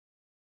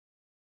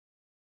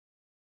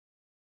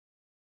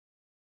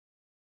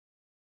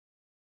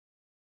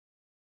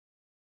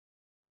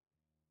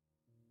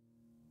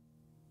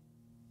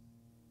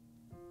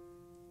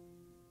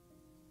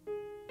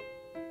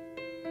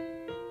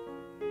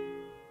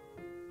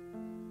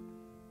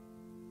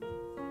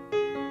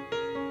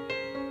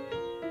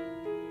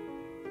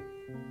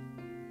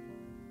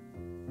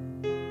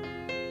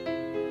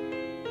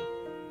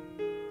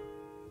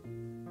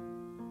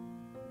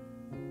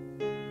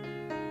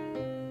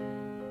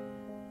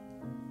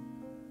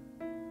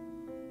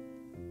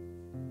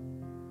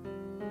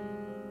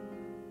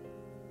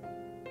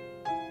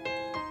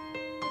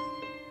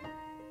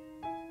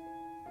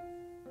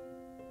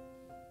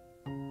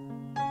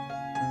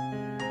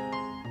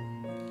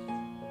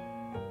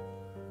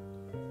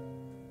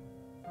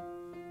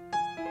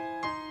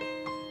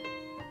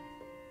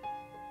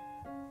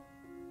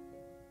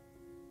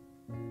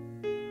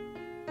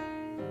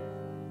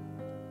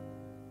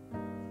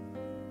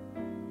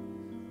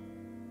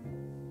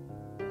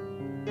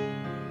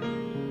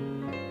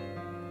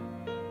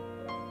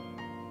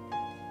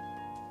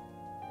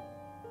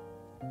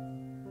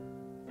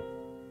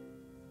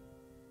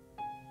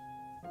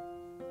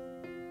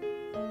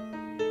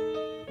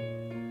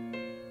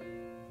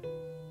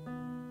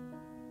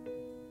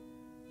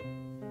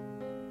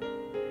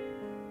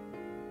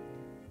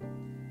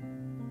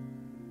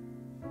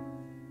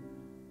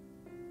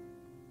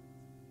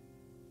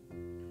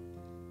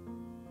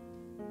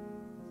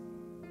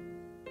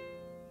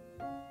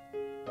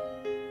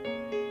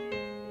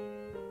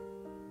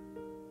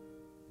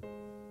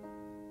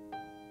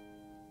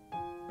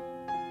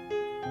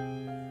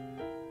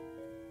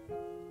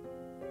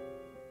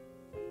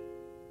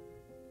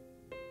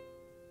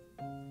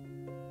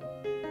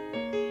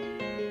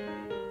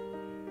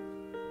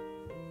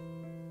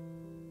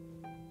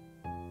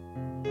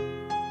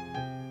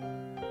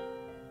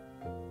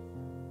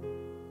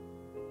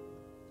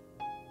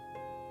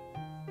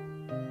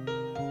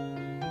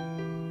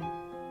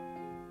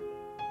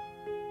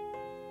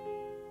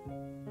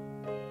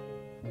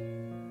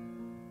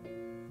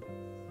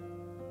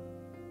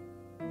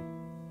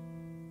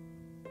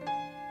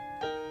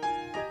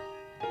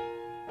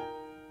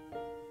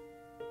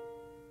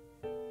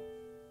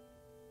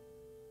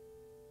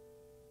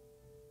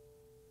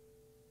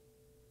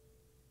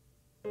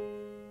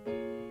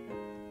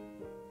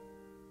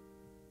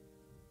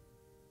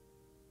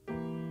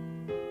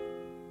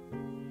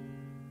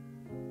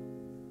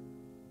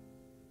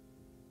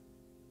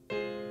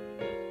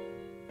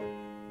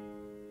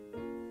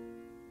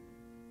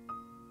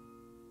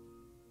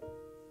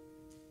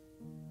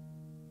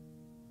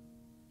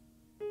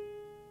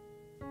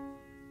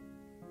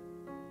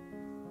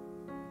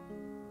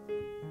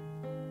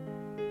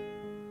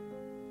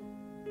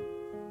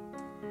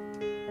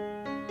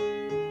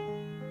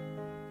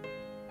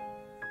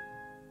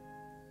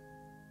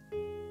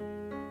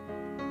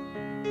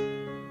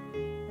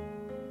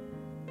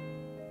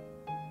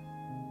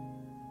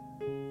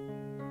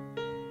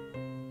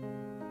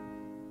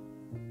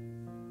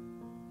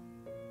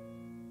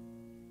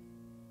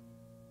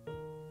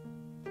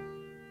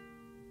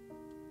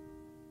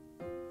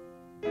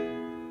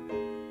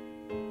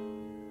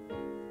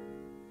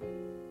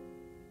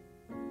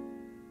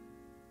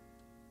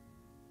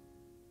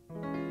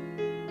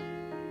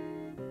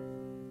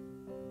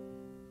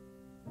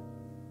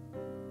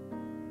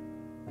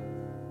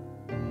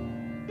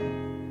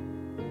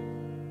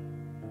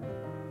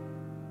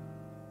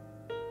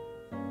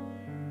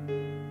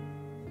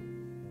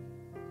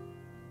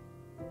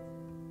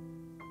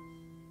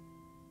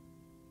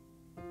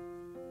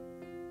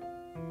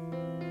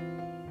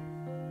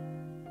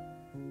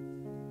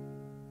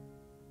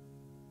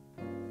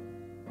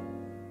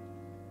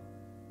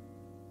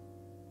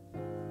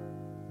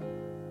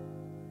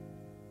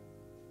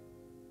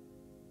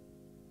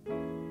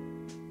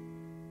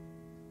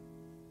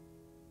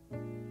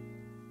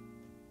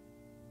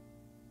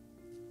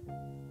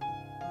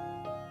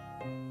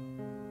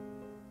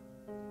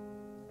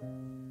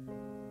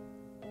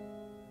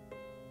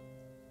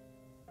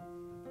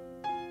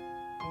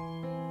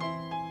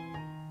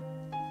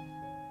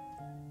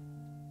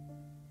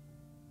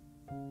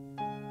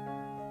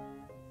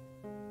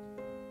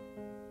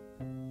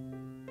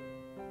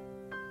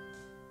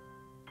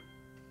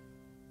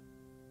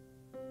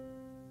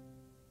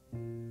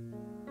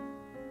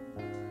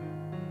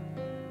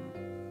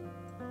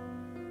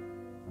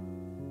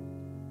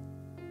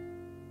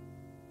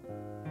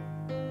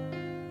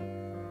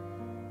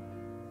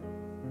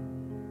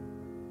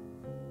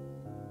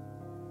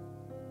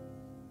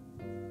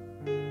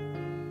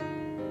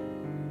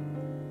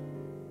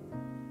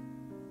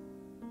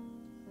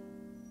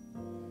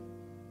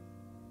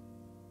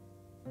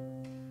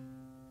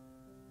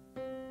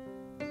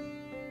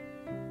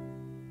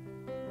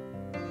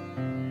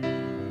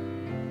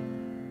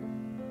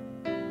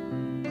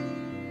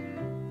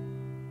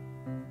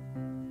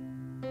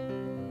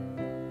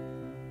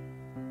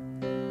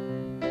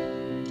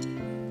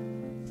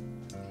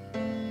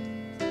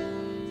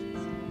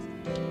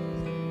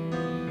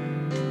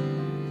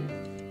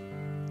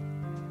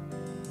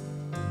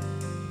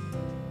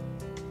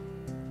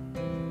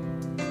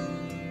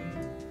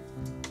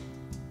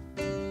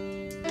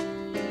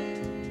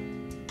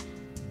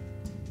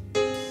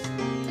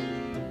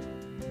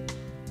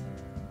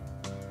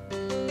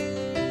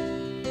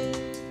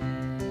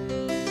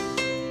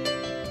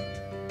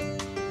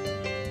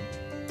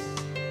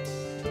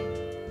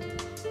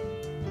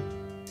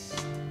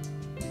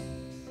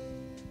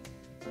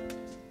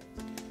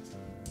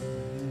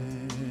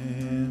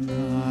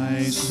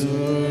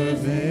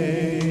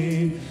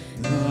survey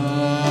the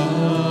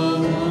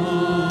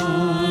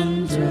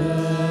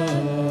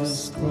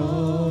wondrous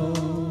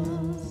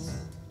cross,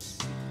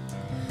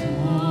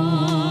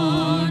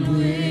 on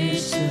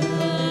which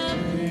the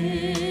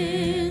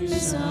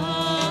Prince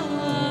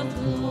of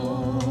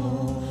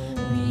Glory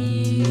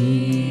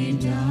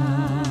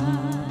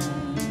died.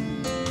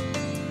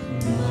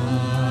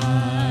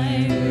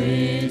 My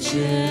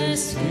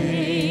richest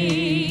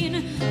gain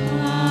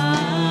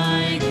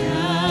I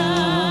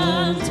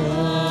count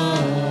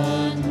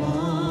unlost,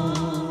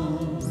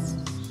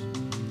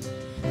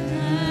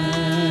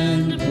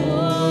 and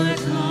pour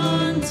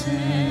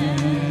content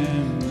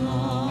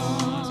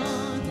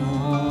on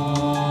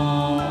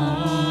all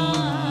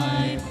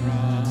I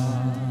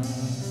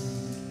prize.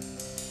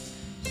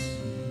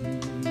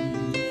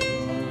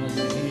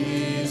 From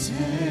his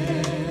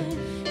head,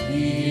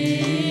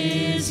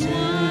 his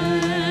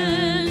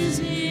hands,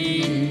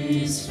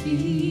 his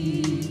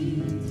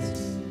feet,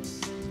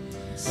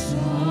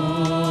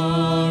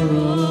 sorrow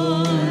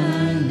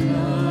and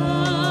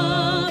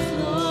love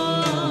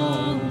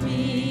flow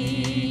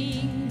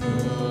mingled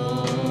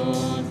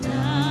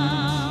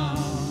down.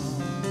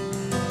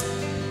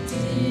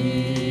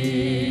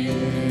 Did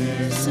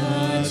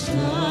such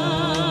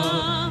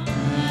love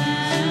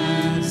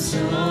and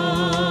sorrow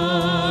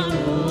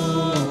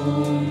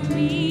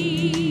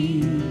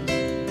meet,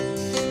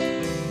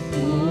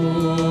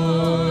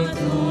 or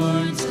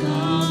thorns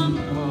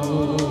compose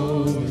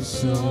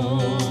so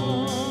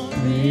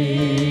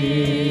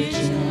rich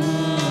a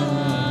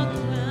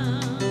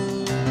crown?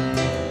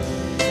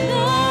 The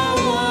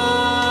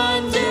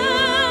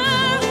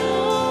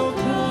wonderful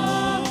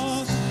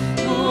cross,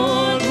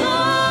 oh, the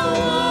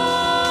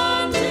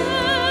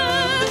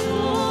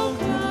wonderful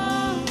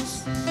cross,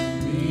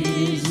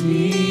 bids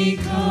me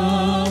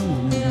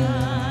come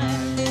nigh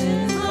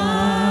and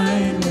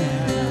find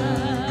that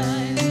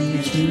I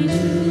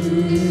truly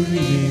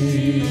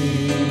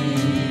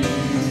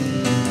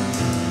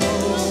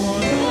oh,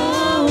 the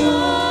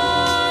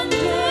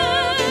wonderful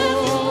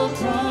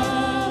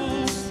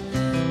cross,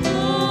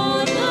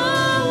 oh, the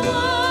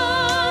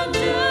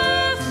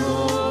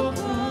wonderful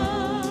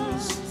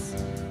cross,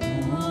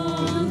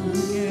 all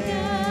who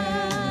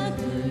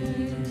gather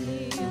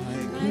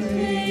like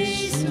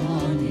grace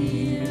on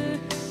ear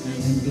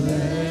and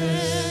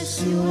bless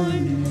your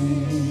name.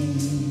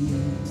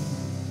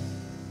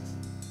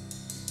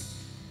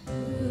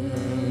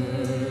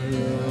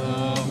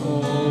 The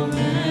whole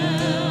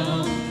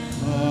realm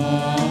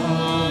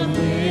of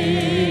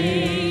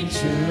nature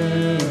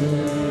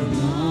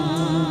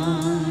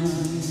mine,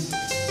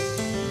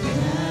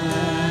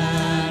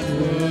 that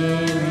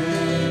were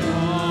an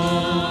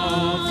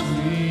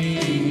offering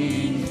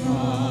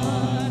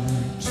far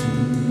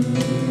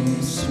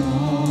too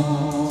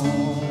small.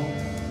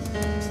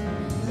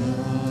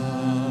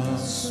 Love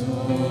so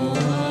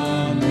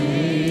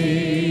amazing,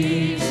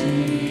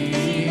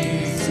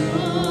 so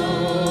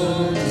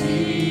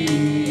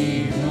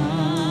divine,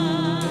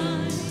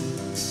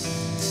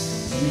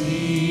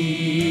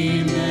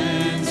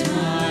 demands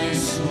my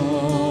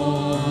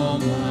soul,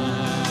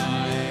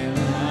 my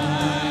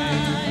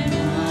life,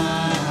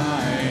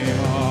 my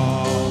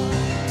all.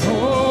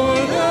 Oh,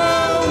 the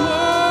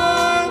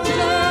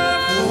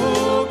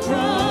wonderful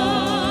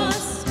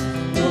cross,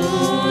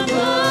 oh,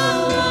 the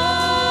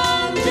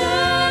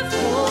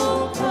wonderful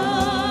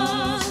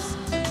cross,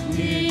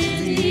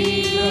 bids me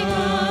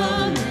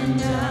come and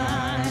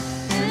die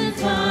and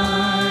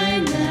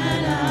find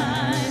that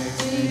I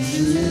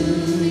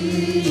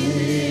truly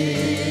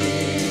live.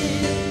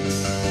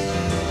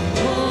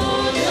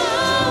 Oh, the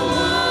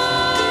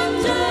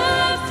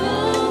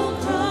wonderful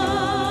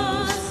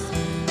cross,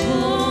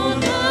 oh,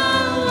 the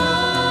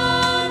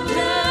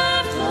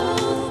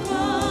wonderful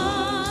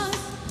cross,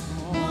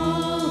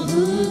 all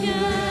who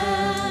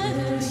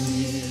gather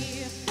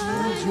here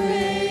are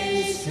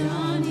graced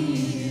on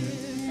ear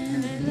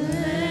and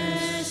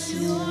bless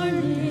your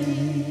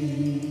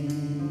name.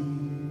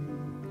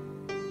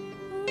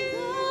 The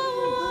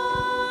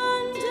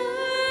wonderful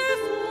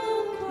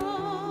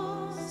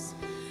cross,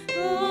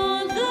 oh,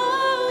 the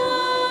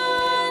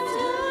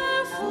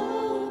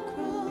wonderful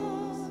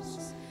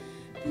cross,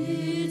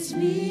 bids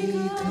me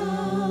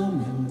come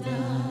and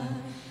die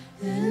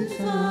and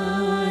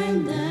find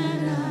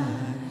that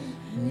I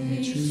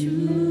may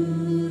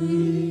truly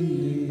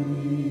live.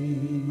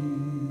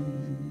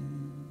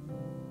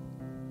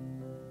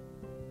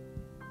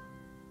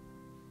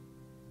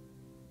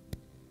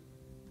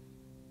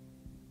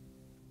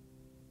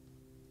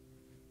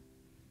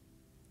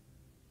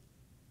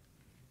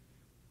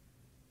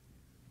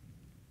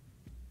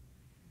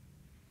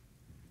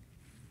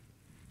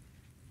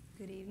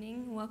 Good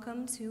evening.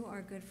 Welcome to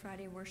our Good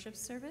Friday worship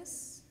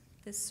service.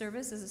 This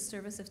service is a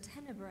service of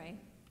Tenebrae.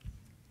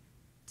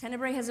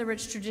 Tenebrae has a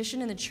rich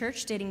tradition in the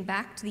church dating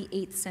back to the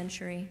 8th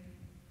century.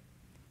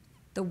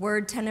 The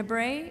word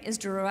tenebrae is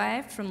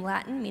derived from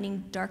Latin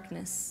meaning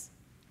darkness.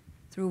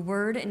 Through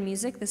word and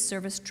music, this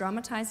service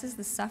dramatizes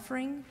the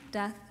suffering,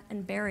 death,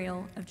 and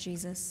burial of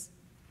Jesus.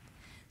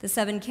 The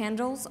 7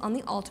 candles on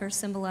the altar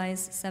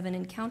symbolize 7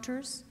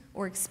 encounters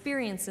or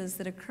experiences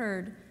that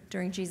occurred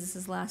during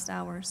Jesus' last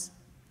hours.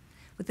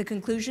 With the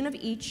conclusion of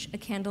each, a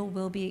candle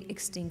will be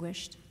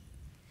extinguished.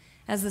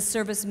 As the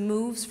service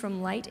moves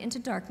from light into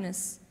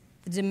darkness,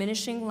 the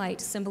diminishing light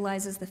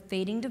symbolizes the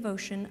fading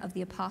devotion of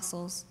the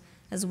apostles,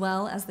 as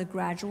well as the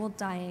gradual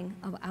dying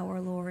of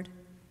our Lord.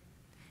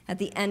 At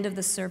the end of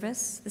the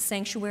service, the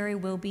sanctuary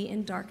will be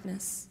in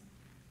darkness.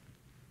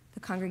 The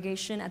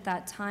congregation at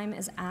that time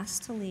is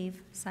asked to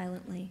leave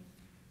silently.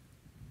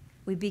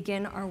 We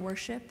begin our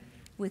worship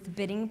with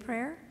bidding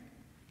prayer.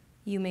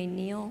 You may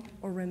kneel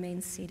or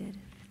remain seated.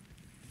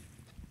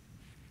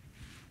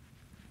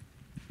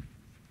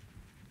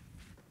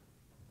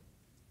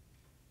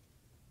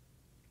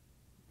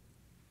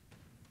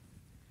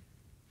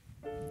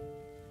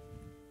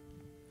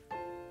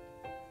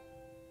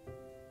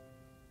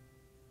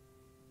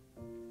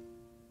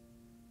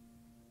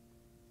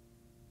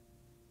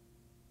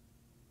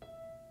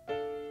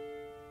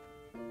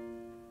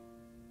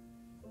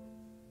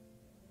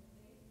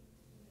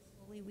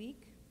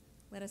 Week,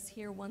 let us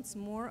hear once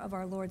more of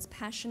our Lord's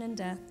passion and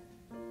death.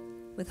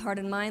 With heart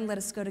and mind, let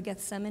us go to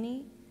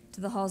Gethsemane,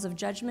 to the halls of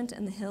judgment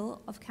and the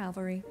hill of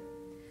Calvary.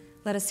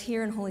 Let us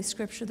hear in Holy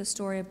Scripture the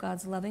story of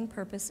God's loving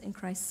purpose in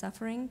Christ's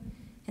suffering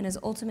and his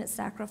ultimate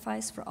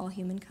sacrifice for all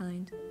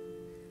humankind.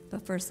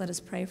 But first, let us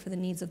pray for the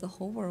needs of the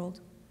whole world,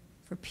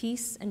 for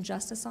peace and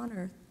justice on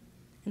earth,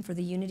 and for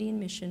the unity and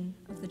mission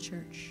of the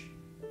Church.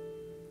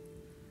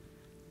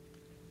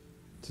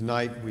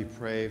 Tonight, we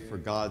pray for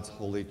God's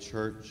holy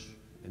church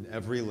in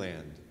every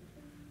land.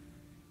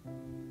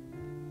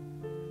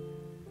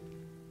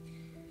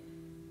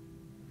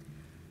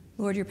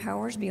 Lord, your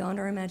power is beyond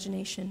our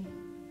imagination,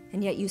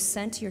 and yet you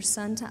sent your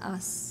Son to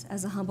us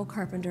as a humble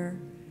carpenter,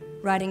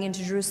 riding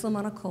into Jerusalem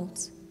on a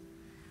colt.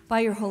 By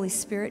your Holy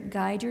Spirit,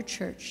 guide your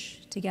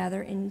church to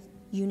gather in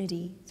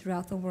unity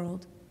throughout the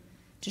world,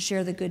 to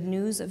share the good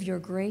news of your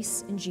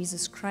grace in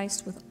Jesus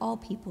Christ with all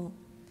people,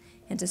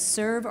 and to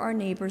serve our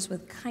neighbors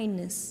with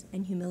kindness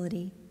and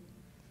humility.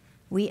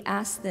 We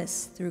ask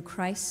this through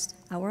Christ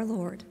our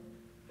Lord.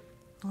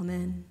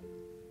 Amen.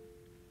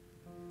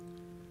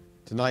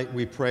 Tonight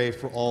we pray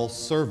for all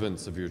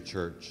servants of your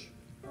church,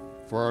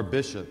 for our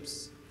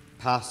bishops,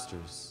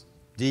 pastors,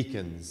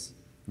 deacons,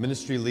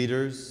 ministry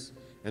leaders,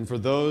 and for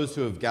those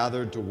who have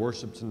gathered to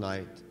worship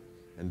tonight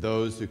and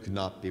those who could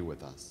not be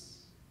with us.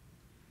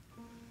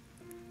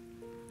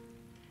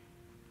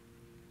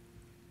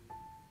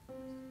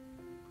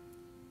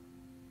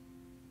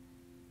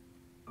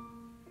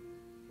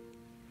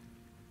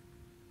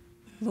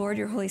 Lord,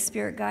 your Holy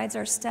Spirit guides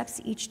our steps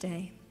each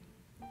day.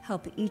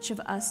 Help each of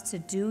us to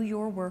do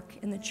your work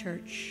in the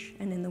church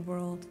and in the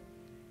world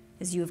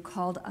as you have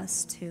called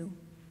us to,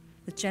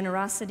 with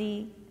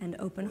generosity and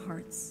open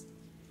hearts,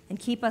 and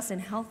keep us in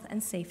health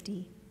and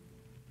safety.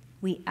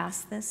 We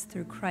ask this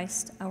through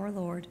Christ our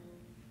Lord.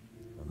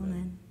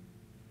 Amen.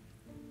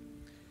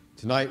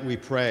 Tonight we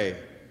pray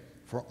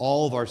for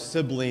all of our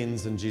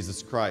siblings in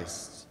Jesus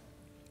Christ,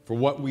 for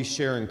what we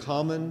share in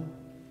common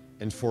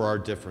and for our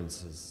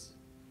differences.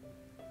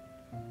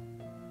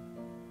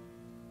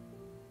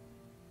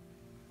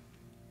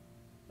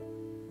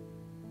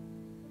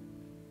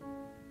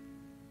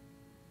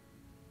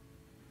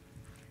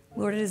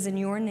 Lord, it is in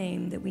your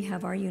name that we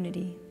have our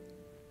unity.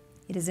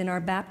 It is in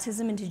our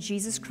baptism into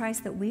Jesus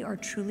Christ that we are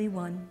truly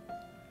one.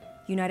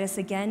 Unite us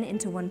again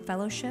into one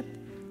fellowship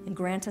and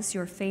grant us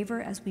your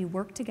favor as we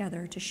work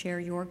together to share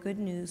your good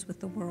news with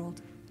the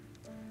world.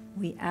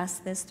 We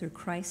ask this through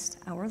Christ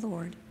our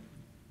Lord.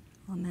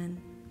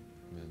 Amen.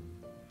 Amen.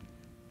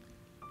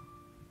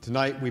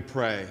 Tonight we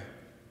pray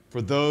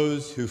for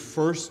those who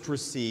first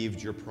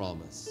received your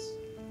promise.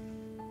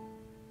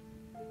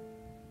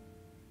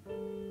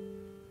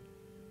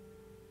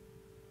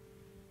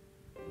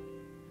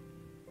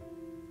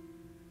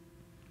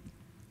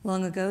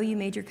 Long ago, you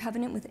made your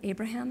covenant with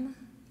Abraham,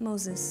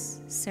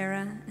 Moses,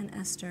 Sarah, and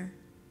Esther.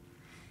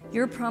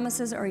 Your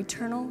promises are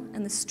eternal,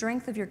 and the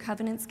strength of your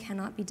covenants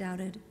cannot be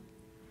doubted.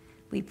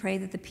 We pray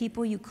that the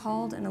people you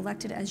called and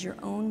elected as your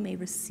own may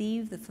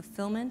receive the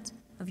fulfillment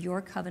of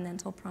your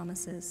covenantal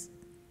promises.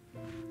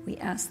 We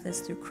ask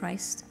this through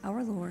Christ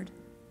our Lord.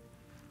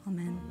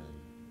 Amen.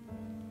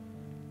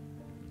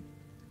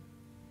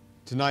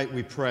 Tonight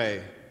we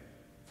pray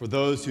for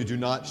those who do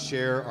not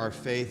share our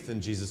faith in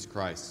Jesus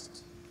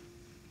Christ.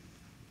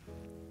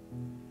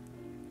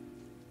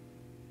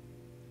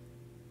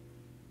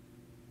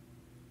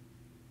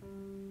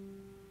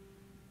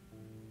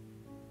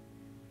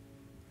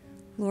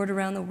 Lord,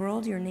 around the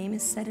world, your name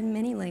is said in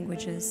many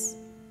languages.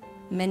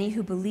 Many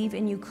who believe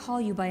in you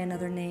call you by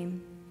another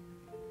name.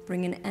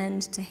 Bring an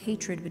end to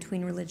hatred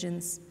between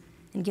religions,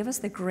 and give us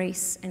the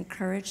grace and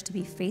courage to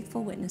be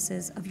faithful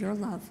witnesses of your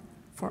love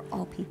for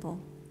all people.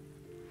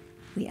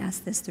 We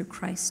ask this through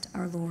Christ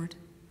our Lord.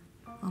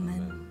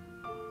 Amen.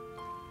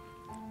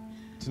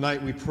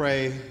 Tonight we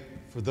pray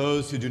for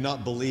those who do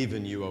not believe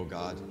in you, O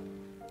God.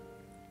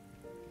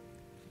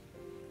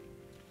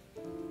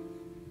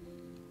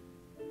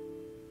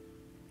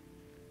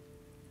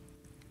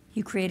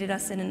 You created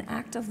us in an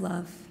act of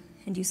love,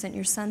 and you sent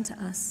your Son to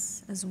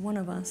us as one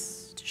of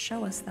us to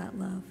show us that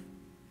love.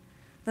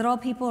 Let all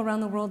people around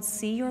the world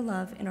see your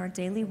love in our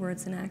daily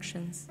words and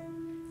actions.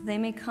 They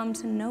may come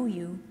to know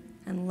you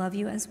and love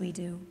you as we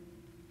do.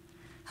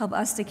 Help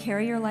us to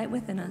carry your light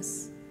within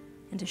us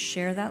and to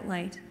share that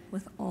light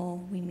with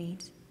all we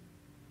meet.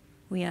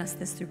 We ask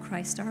this through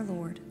Christ our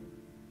Lord.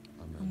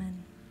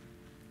 Amen.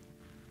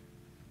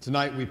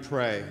 Tonight we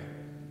pray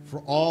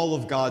for all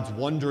of God's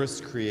wondrous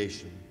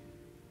creation.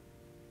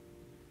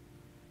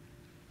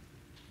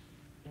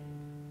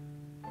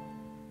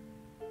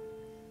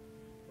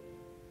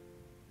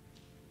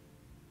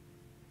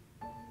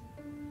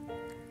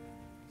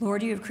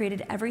 Lord, you have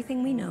created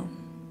everything we know,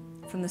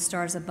 from the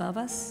stars above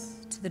us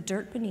to the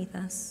dirt beneath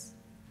us,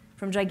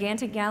 from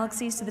gigantic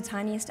galaxies to the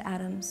tiniest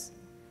atoms,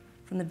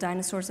 from the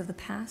dinosaurs of the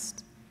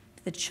past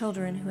to the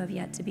children who have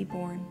yet to be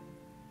born.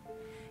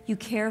 You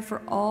care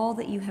for all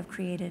that you have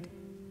created.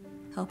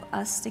 Help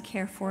us to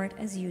care for it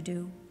as you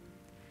do.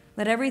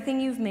 Let everything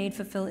you've made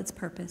fulfill its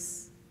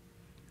purpose.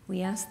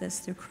 We ask this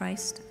through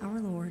Christ our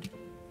Lord.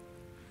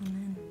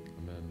 Amen.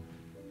 Amen.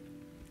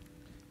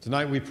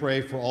 Tonight we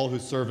pray for all who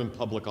serve in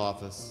public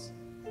office,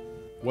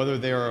 whether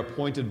they are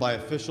appointed by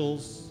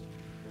officials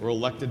or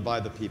elected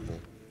by the people.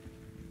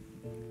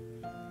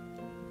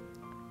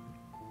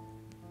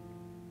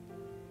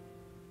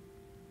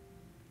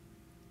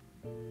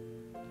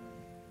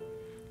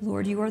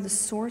 Lord, you are the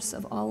source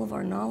of all of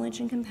our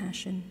knowledge and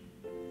compassion.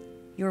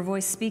 Your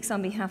voice speaks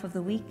on behalf of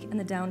the weak and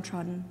the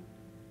downtrodden,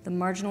 the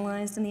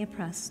marginalized and the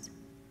oppressed,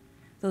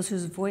 those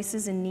whose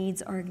voices and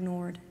needs are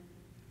ignored.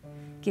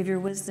 Give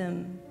your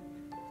wisdom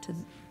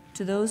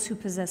to those who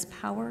possess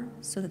power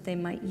so that they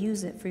might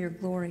use it for your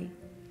glory,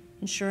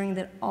 ensuring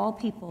that all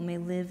people may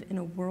live in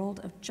a world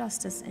of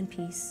justice and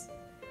peace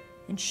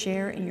and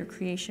share in your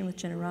creation with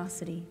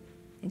generosity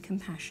and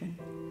compassion.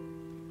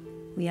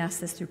 We ask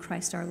this through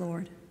Christ our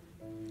Lord.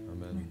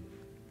 Amen.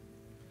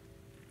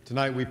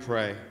 Tonight we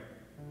pray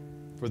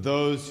for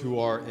those who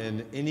are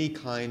in any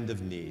kind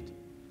of need.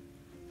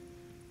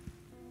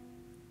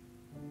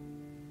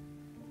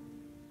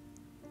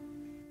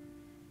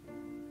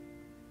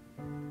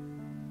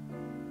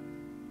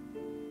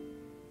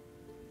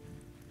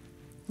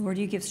 Lord,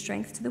 you give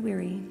strength to the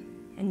weary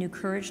and new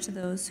courage to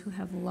those who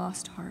have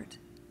lost heart.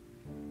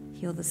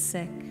 Heal the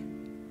sick,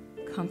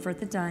 comfort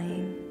the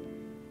dying,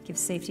 give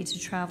safety to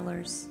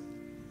travelers,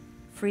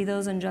 free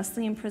those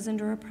unjustly imprisoned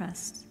or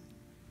oppressed,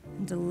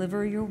 and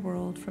deliver your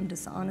world from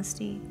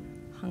dishonesty,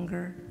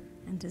 hunger,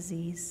 and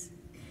disease.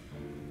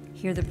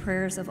 Hear the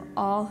prayers of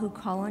all who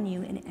call on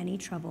you in any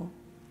trouble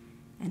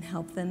and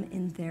help them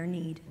in their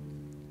need.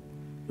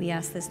 We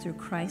ask this through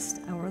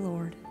Christ our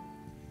Lord.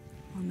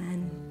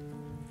 Amen.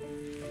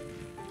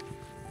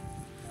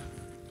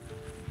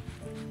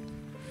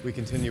 We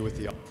continue with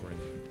the offering.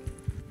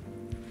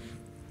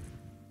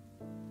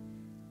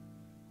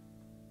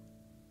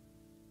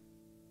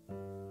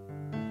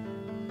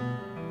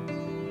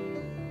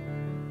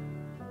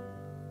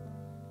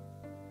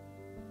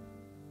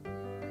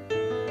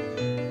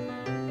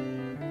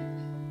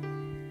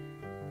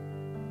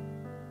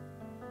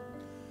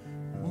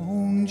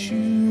 Won't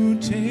you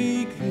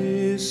take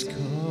this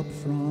cup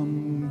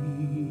from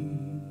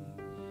me?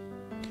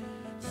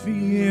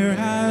 Fear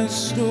has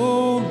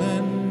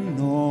stolen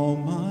all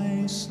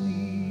my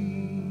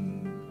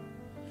sleep.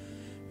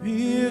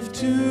 If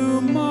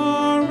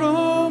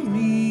tomorrow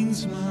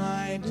means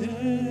my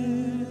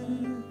death,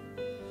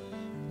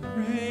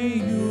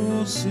 pray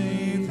you'll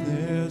save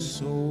their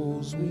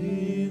souls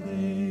with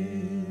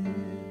it.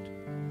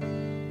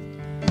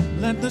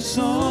 Let the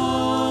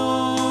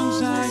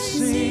songs I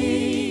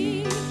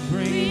sing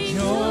bring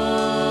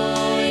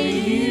joy to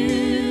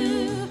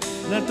you.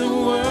 Let the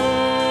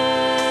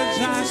words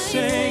I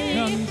say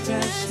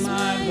confess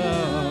my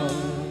love.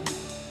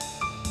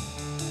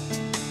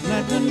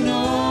 Let the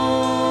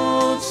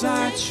notes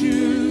I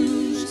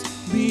choose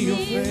be your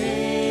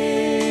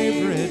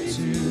favorite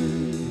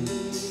tune.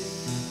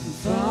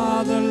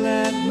 Father,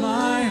 let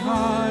my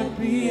heart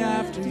be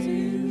after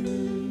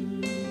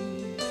you.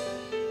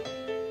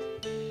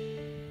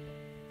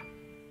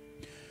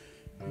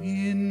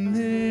 In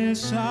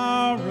this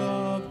hour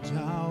of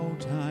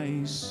doubt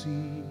I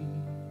see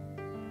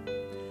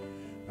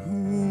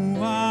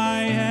who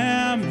I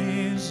am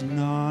is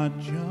not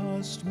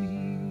just me.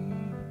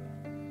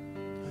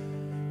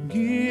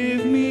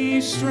 Give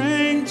me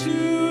strength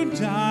to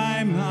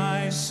die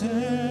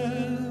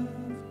myself.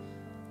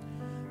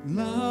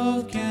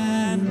 Love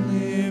can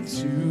live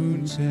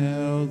to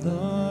tell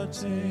the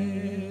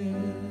tale.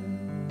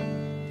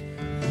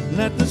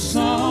 Let the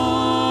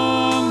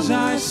songs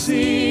I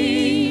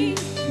sing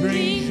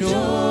bring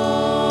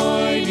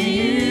joy to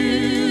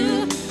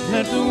you.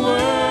 Let the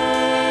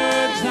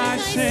words I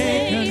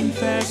say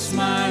confess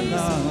my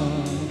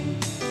love.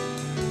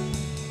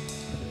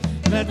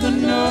 Let the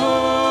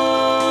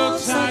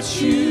notes I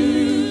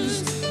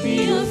choose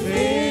be your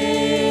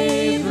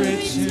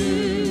favorite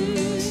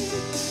tune.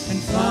 And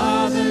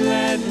Father,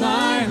 let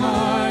my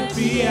heart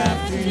be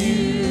after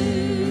you.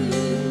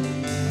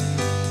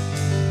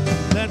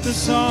 the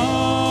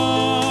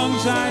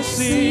songs I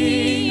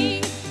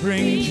sing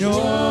bring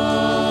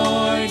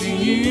joy to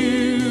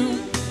you.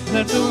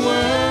 Let the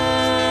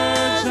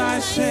words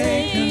I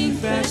say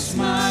confess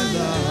my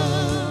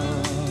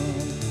love.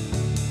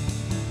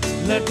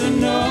 Let the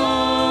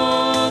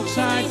notes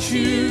I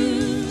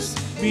choose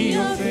be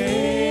your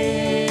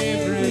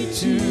favorite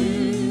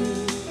tune.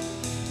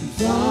 And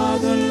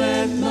Father,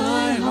 let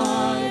my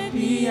heart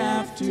be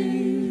after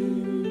you.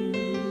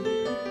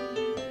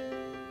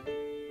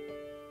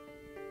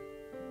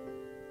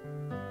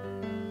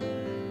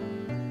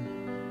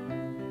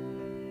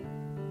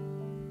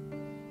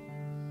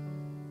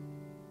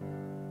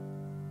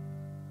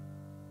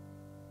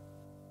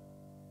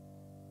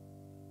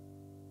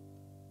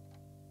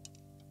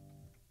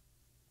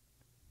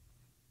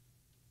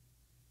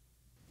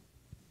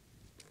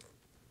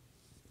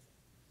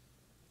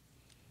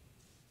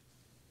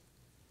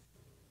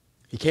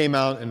 He came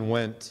out and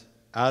went,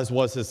 as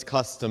was his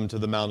custom, to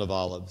the Mount of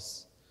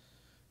Olives,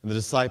 and the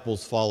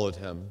disciples followed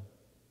him.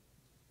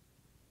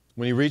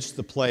 When he reached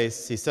the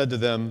place, he said to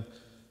them,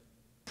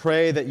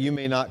 "Pray that you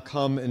may not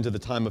come into the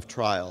time of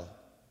trial."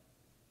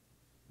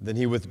 Then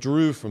he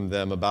withdrew from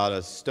them about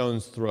a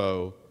stone's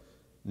throw,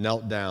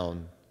 knelt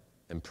down,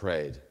 and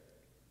prayed,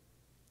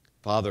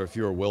 "Father, if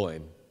you are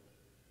willing,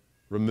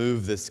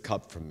 remove this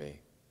cup from me.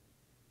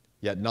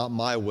 Yet not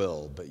my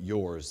will, but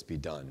yours be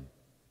done."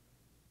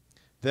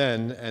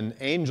 Then an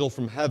angel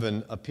from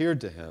heaven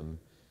appeared to him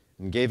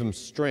and gave him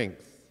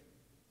strength.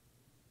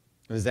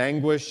 In his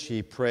anguish,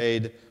 he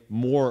prayed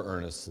more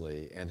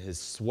earnestly, and his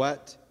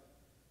sweat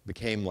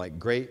became like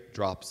great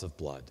drops of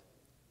blood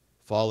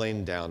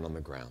falling down on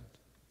the ground.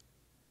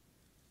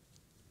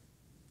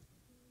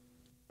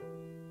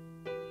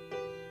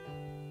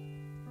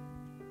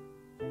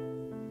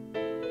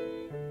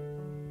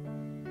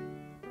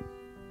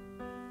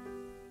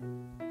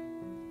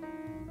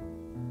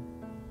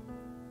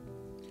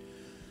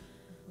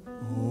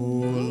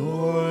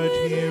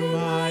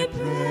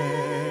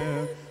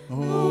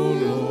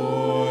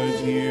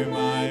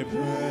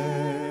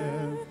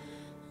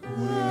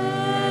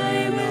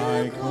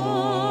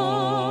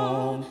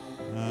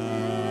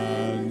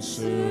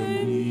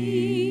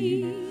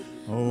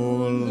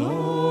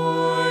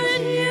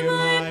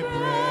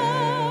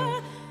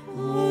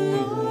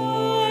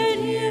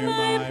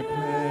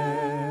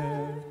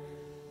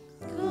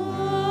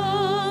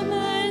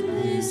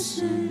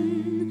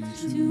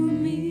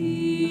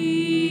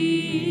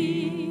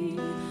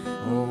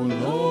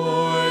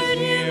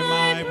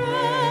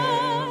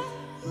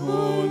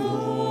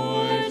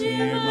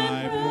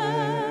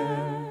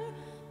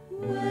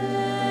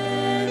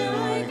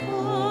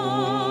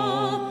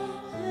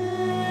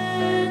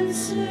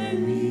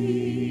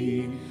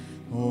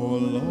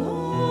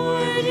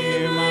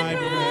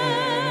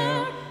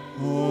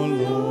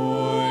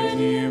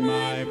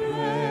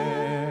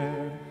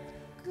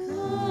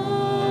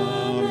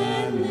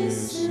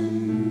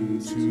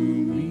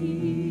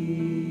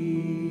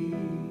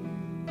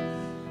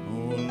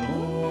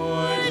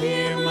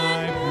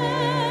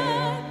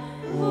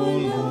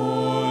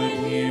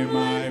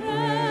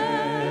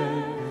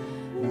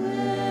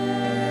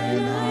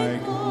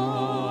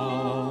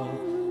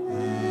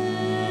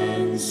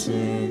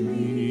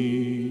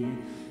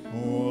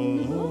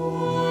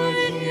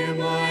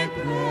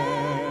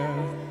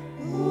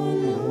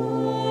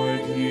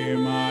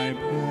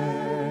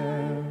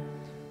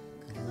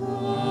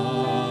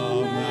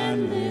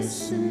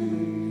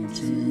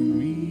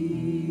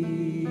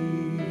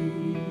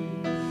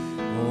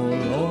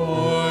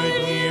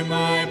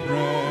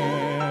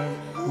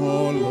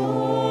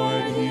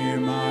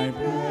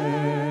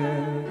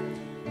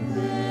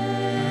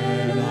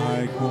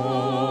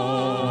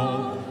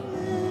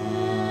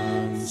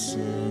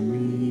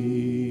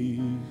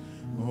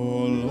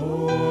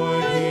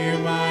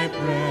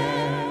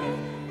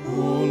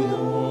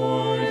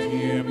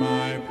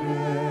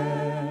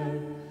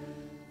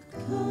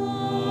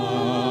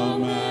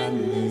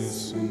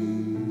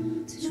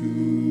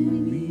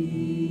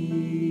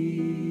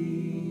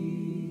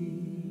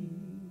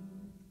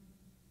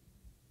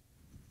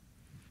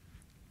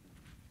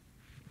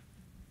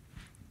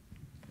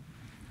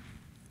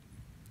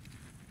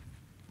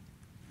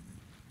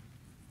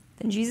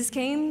 Then Jesus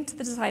came to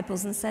the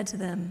disciples and said to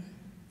them,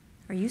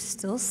 "Are you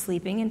still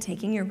sleeping and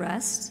taking your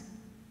rest?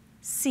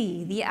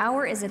 See, the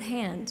hour is at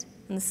hand,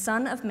 and the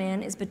Son of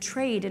Man is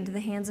betrayed into the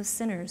hands of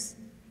sinners.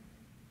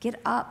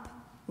 Get up,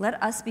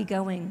 let us be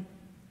going.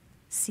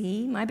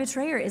 See, my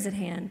betrayer is at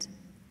hand."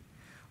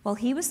 While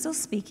he was still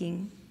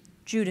speaking,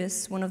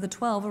 Judas, one of the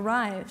 12,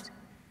 arrived.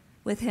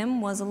 With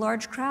him was a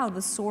large crowd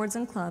with swords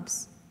and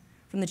clubs,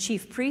 from the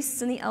chief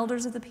priests and the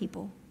elders of the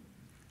people.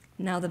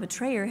 Now the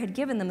betrayer had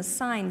given them a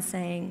sign,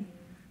 saying,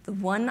 "The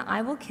one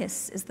I will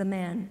kiss is the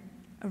man.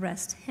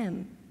 Arrest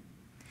him."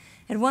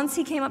 At once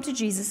he came up to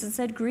Jesus and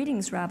said,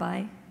 "Greetings,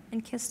 Rabbi,"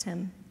 and kissed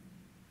him.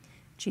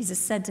 Jesus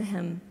said to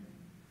him,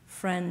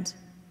 "Friend,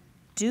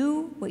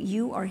 do what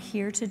you are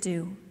here to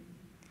do."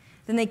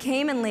 Then they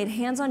came and laid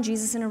hands on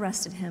Jesus and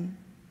arrested him.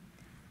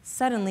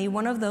 Suddenly,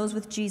 one of those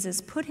with Jesus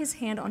put his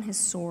hand on his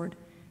sword,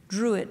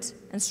 drew it,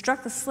 and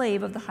struck the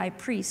slave of the high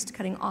priest,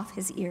 cutting off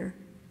his ear.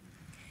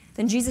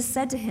 Then Jesus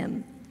said to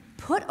him,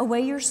 "Put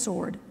away your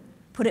sword,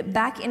 put it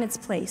back in its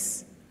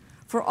place,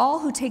 for all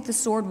who take the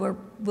sword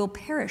will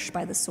perish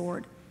by the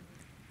sword.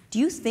 Do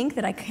you think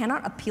that I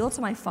cannot appeal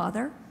to my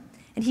Father,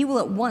 and he will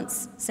at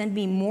once send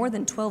me more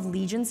than 12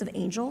 legions of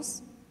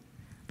angels?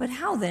 But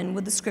how then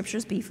would the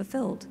scriptures be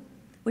fulfilled,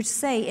 which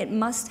say it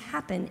must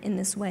happen in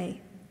this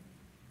way?"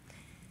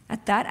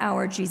 At that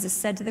hour Jesus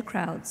said to the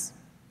crowds,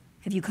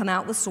 "Have you come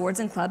out with swords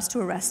and clubs to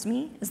arrest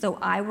me, as though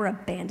I were a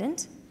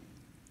bandit?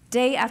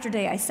 Day after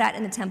day I sat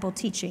in the temple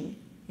teaching,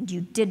 and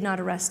you did not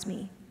arrest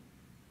me.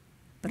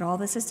 But all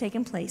this has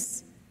taken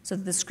place so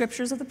that the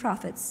scriptures of the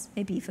prophets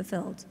may be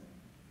fulfilled."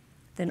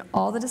 Then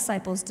all the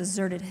disciples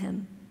deserted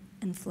him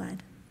and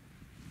fled.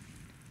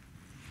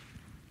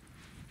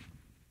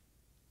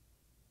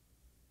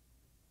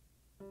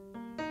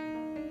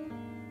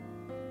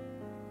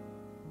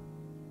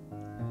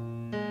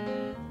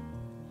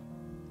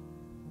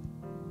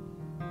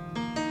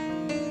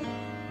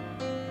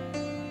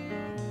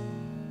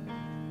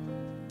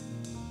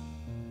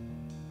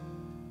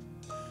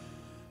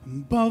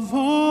 Above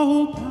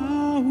all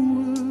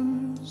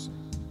powers,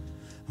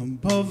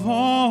 above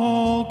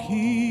all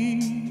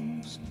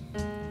kings,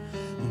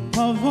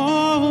 above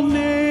all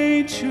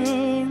nature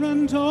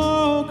and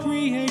all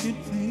created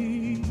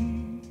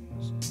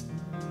things,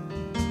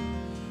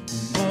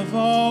 above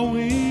all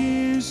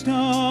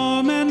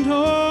wisdom and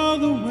all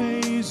the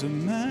ways of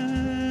man,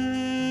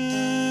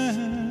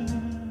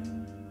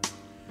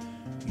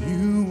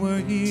 you were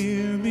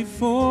here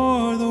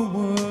before the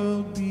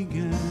world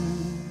began.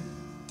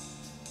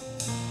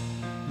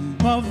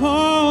 Above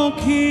all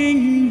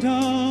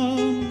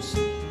kingdoms,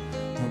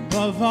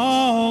 above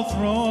all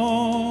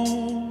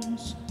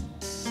thrones,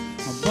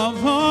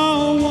 above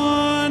all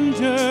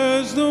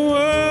wonders the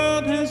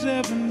world has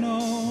ever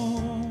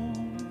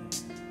known,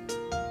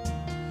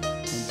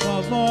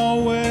 above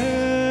all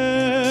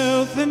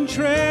wealth and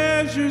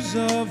treasures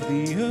of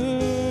the earth,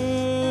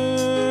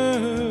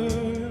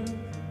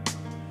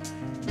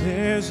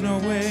 there's no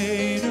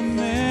way to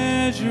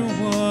measure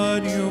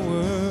what you're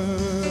worth.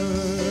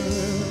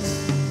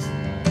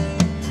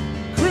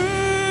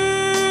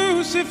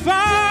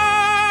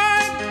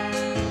 Crucified,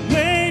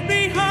 laid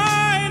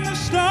behind the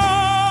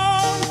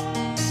stone,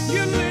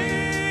 you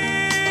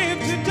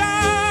lived to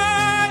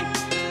die,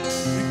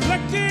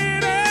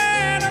 neglected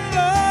and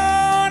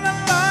alone,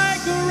 and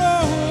like a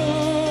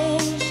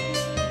rose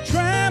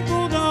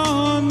trampled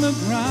on the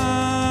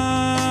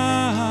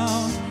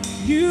ground,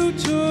 you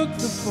took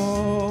the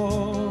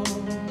fall,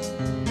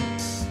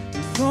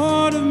 you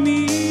thought of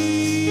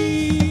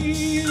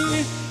me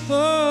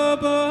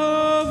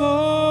above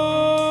all.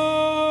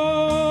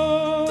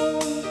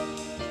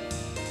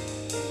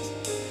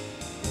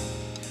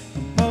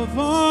 Above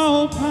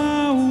all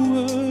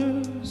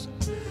powers,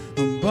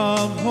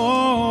 above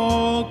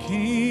all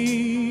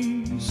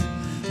kings,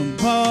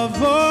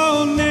 above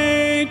all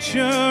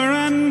nature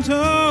and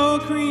all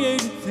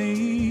created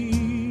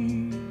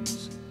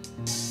things,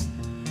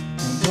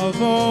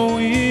 above all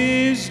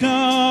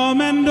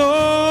wisdom and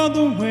all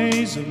the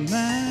ways of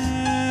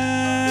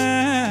man,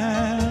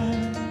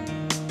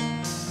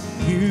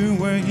 you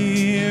were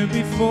here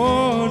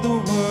before the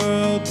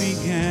world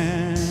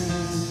began.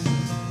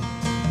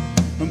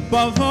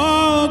 Above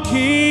all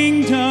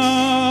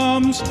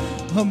kingdoms,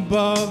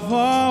 above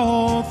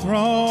all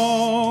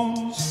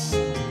thrones,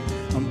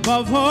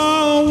 above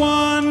all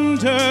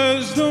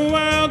wonders the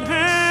world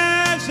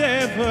has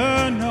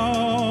ever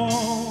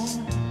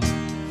known,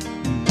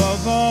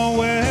 above all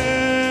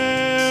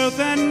wealth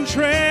and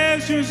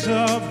treasures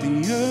of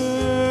the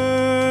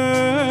earth,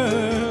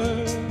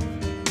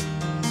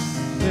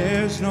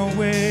 there's no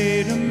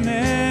way to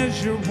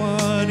measure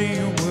what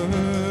you're worth.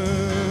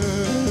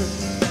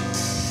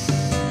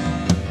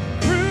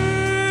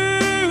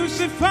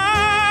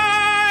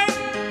 Crucified,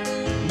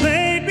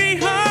 laid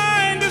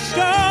behind a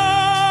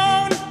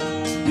stone,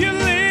 you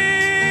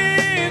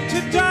lived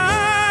to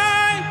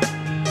die,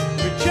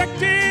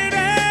 rejected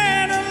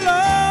and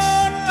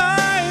alone,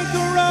 like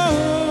a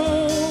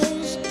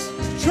rose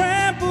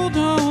trampled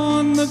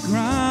on the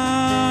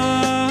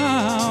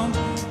ground,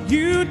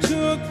 you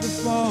took the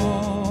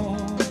fall,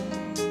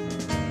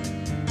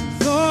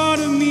 thought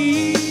of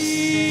me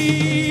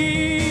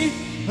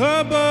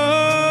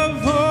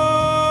above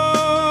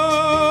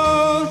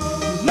all,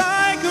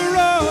 like a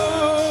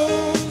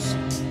rose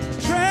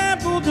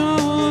trampled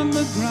on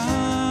the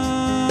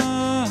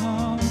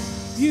ground,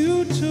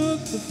 you took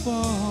the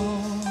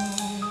fall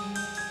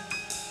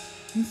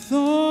and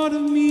thought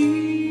of me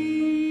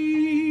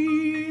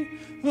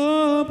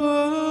above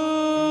all.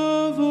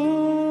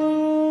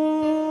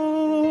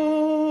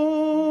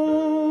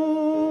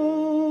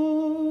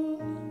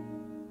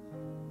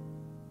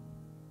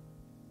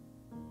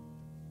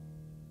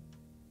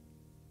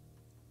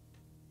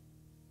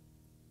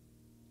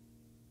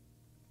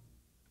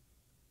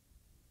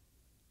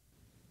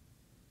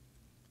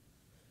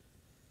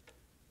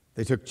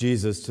 They took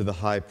Jesus to the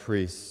high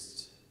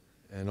priest,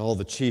 and all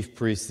the chief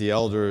priests, the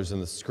elders,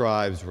 and the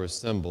scribes were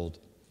assembled.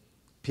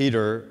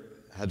 Peter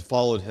had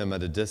followed him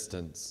at a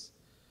distance,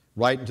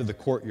 right into the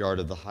courtyard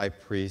of the high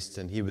priest,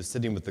 and he was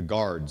sitting with the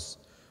guards,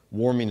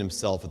 warming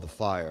himself at the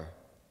fire.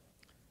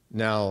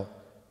 Now,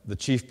 the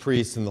chief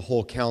priests and the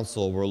whole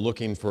council were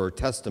looking for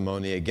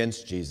testimony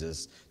against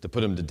Jesus to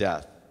put him to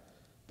death,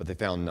 but they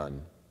found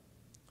none.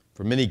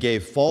 For many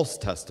gave false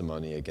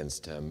testimony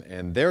against him,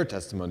 and their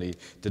testimony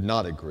did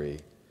not agree.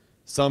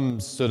 Some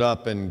stood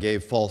up and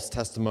gave false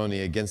testimony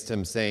against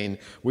him, saying,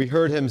 "We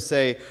heard him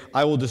say,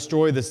 'I will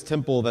destroy this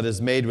temple that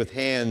is made with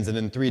hands, and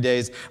in 3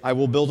 days I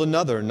will build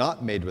another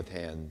not made with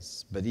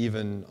hands.' But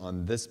even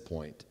on this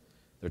point,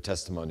 their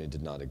testimony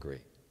did not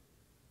agree."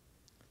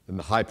 Then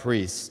the high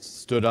priest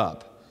stood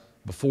up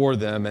before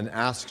them and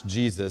asked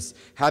Jesus,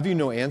 "Have you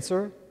no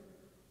answer?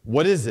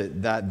 What is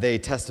it that they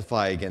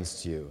testify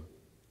against you?"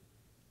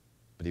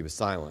 But he was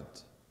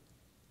silent,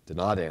 did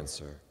not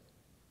answer.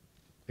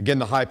 Again,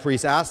 the high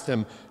priest asked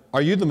him,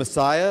 "Are you the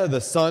Messiah,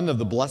 the Son of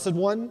the Blessed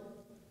One?"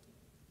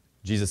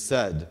 Jesus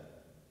said,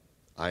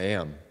 "I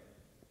am.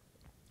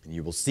 And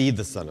you will see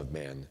the Son of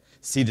Man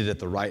seated at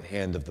the right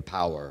hand of the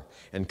power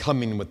and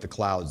coming with the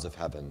clouds of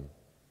heaven."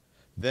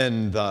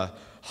 Then the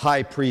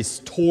high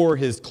priest tore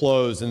his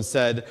clothes and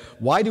said,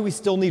 "Why do we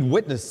still need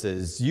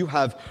witnesses? You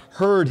have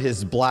heard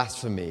his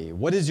blasphemy.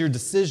 What is your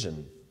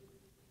decision?"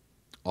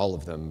 All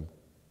of them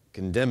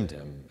condemned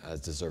him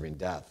as deserving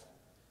death.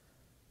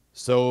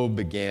 So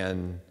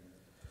began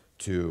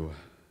to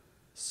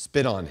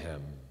spit on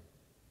him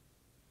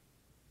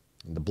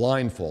and to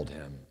blindfold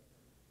him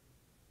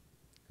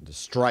and to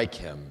strike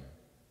him,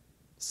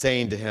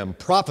 saying to him,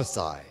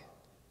 "Prophesy."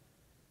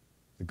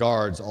 The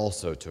guards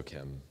also took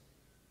him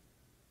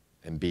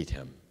and beat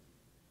him.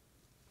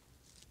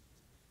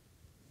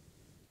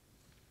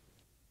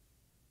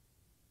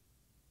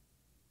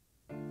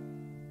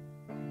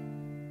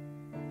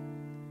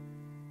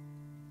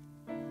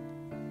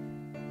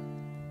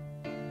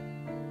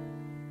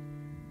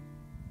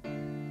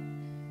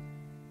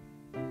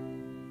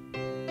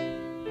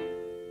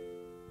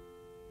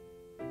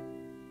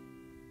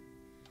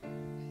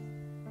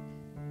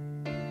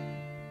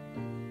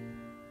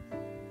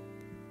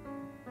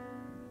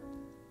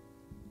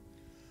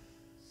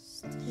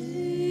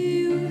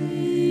 Stay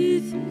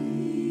with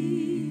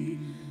me,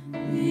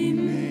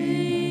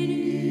 remain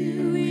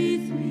here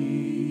with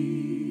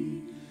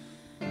me,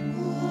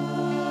 watch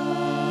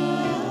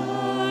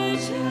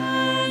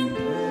and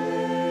pray,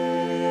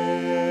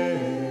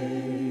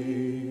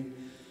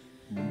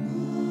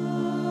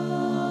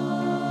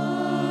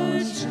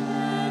 watch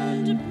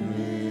and pray.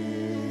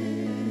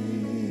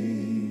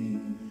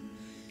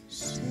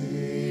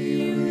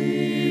 Stay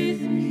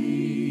with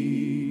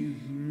me,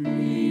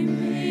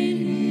 remain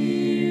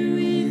here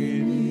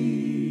with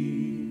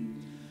me,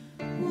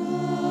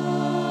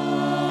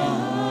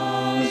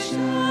 watch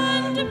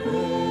and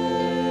pray,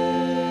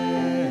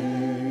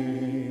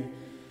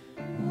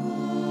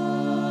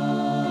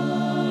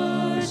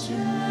 watch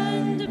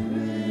and pray.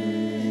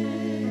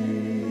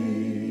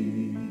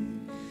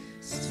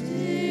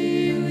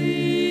 Stay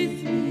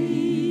with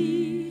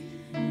me,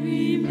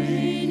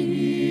 remain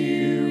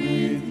here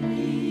with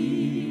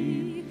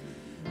me,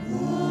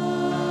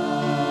 watch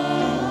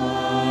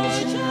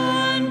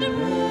and pray,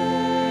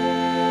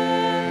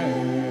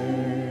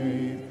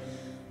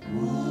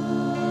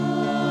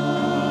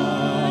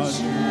 watch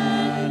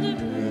and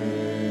pray.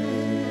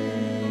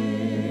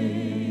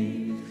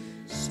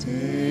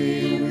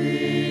 Stay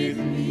with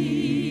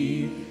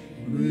me,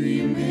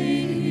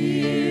 remain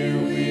here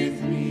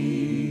with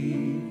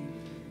me,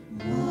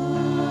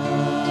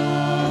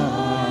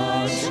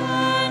 watch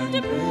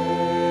and pray,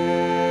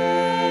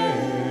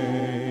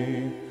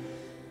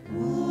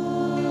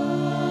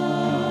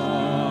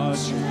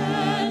 watch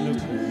and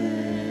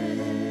pray.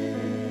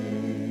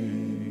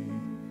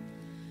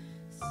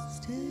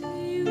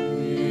 Stay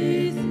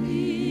with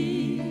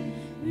me,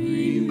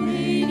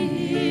 remain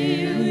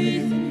here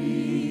with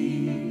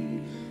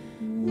me,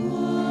 watch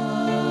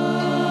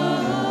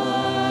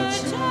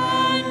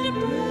and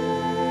pray,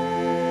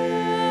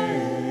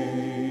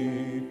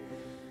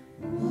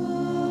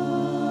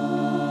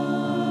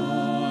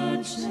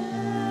 watch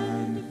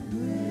and pray.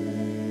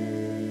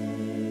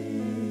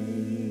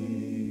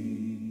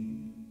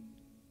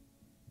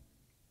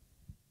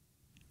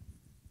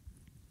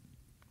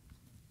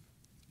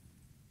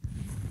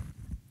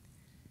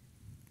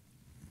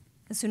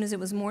 As soon as it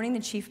was morning, the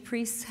chief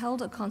priests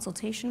held a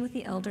consultation with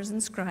the elders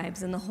and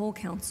scribes and the whole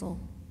council.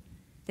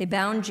 They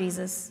bound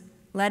Jesus,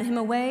 led him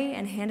away,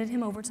 and handed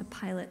him over to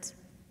Pilate.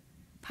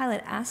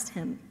 Pilate asked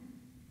him,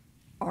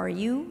 "Are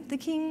you the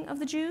king of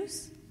the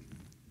Jews?"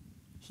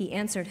 He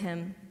answered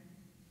him,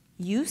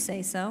 "You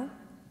say so."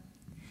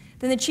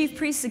 Then the chief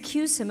priests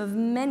accused him of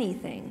many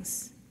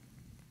things.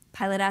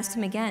 Pilate asked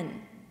him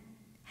again,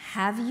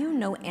 "Have you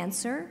no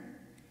answer?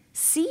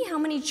 See how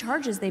many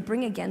charges they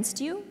bring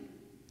against you?"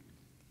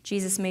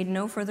 Jesus made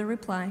no further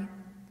reply,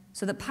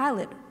 so that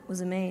Pilate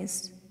was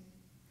amazed.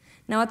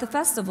 Now at the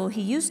festival,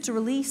 he used to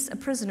release a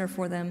prisoner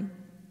for them,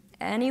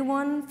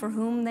 anyone for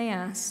whom they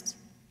asked.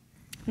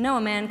 Now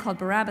a man called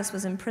Barabbas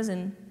was in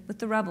prison with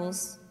the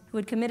rebels, who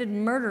had committed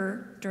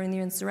murder during the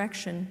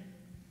insurrection.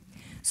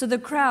 So the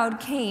crowd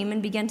came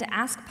and began to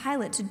ask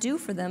Pilate to do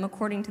for them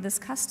according to this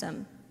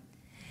custom.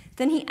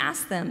 Then he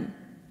asked them,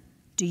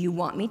 "Do you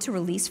want me to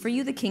release for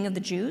you the king of the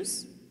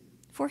Jews?"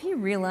 For he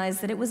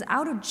realized that it was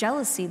out of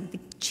jealousy that the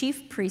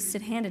chief priests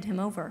had handed him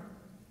over.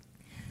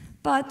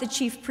 But the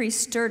chief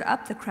priests stirred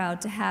up the crowd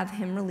to have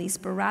him release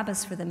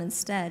Barabbas for them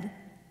instead.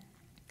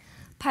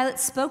 Pilate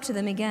spoke to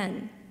them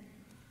again.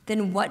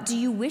 "Then what do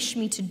you wish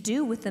me to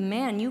do with the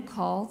man you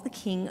call the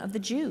king of the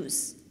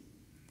Jews?"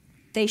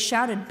 They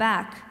shouted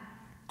back,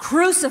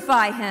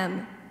 "Crucify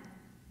him!"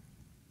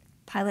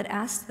 Pilate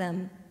asked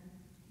them,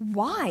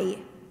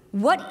 "Why?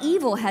 What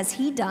evil has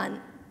he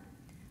done?"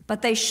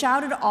 But they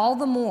shouted all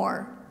the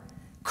more,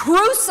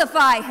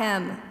 "Crucify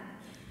him!"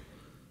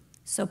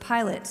 So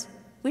Pilate,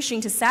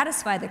 wishing to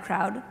satisfy the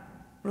crowd,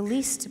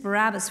 released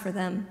Barabbas for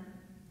them.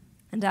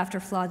 And after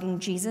flogging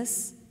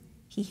Jesus,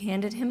 he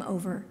handed him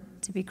over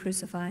to be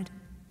crucified.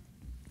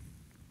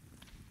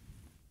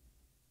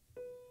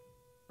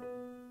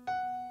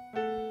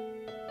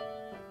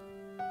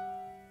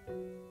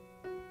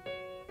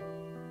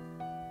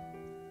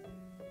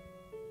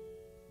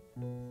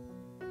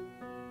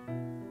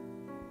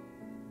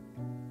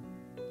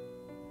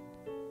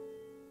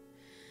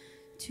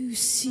 To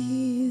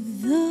see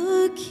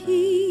the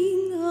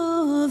King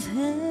of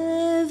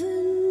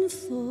heaven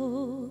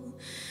fall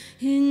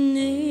in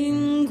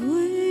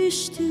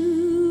anguish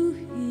to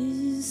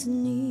his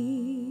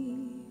knees,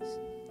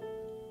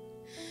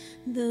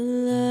 the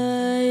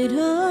light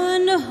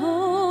and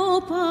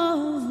hope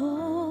of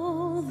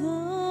all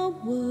the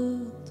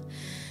world,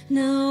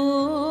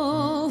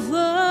 now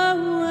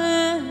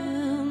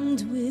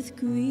overwhelmed with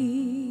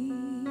grief.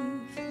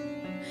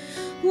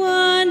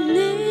 What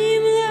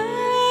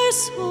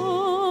nameless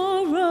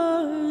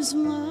horrors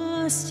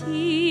must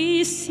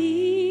he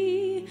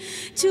see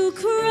to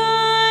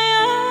cry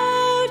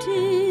out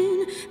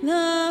in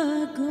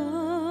the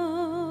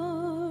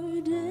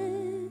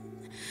garden,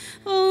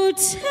 "Oh,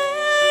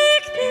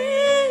 take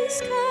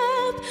this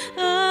cup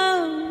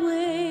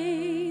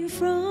away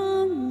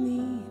from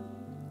me,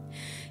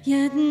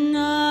 yet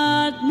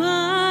not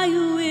my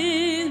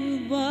will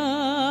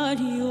but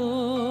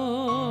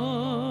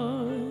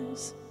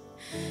yours,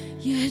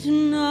 yet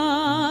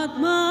not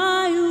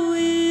my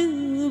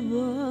will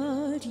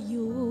but yours."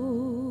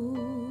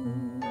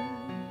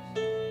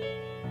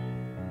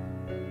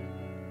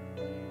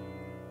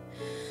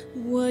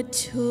 What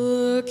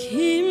took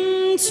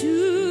him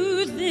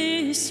to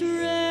this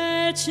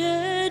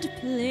wretched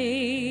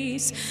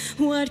place?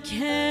 What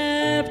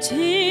kept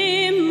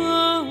him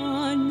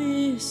on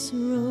this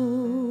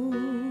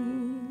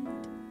road?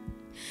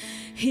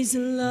 His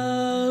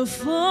love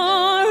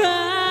for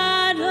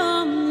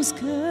Adam's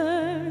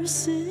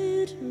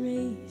cursed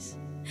race,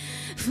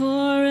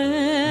 for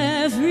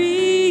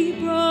every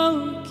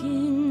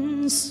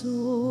broken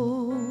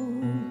soul.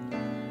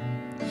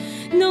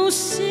 No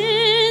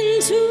sin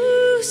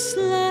too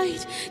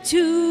slight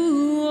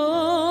to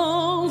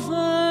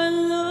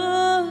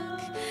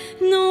overlook,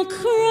 no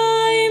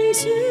crime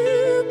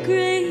too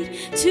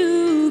great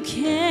to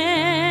carry,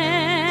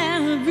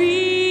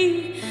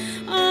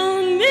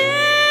 all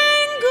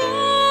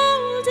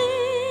mingled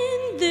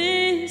in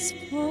this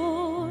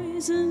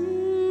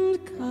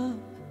poisoned cup,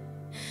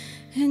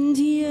 and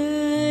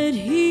yet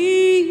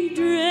he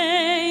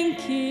drank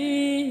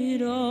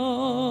it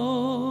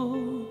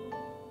all.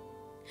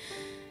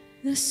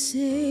 The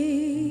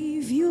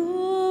Savior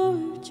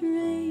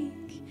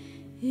drank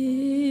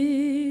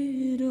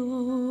it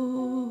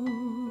all.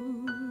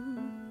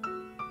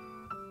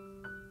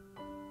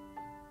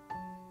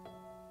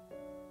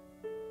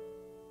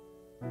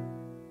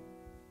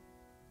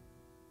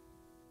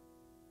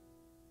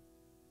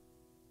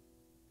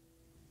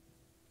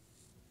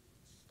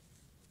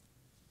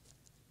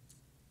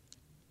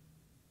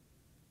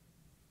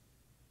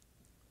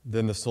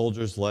 Then the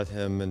soldiers led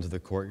him into the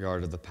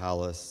courtyard of the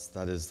palace,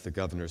 that is, the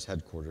governor's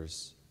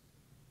headquarters.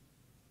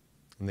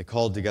 And they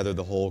called together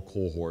the whole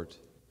cohort.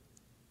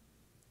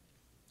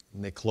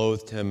 And they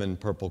clothed him in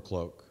purple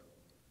cloak.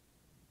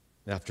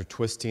 And after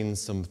twisting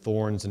some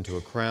thorns into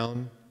a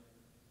crown,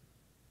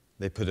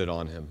 they put it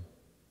on him.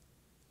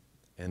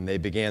 And they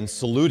began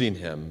saluting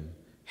him,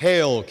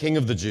 "Hail, King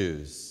of the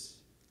Jews!"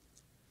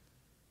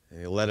 And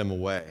they led him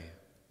away.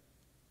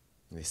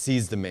 And they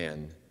seized a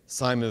man,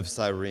 Simon of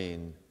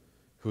Cyrene,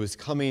 who was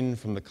coming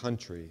from the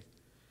country.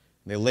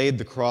 And they laid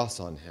the cross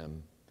on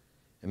him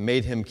and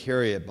made him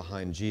carry it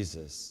behind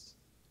Jesus.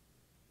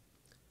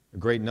 A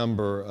great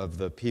number of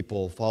the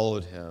people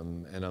followed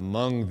him, and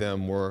among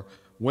them were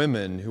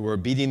women who were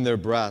beating their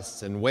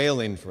breasts and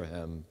wailing for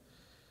him.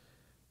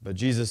 But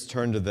Jesus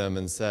turned to them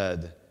and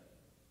said,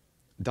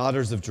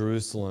 "Daughters of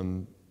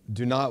Jerusalem,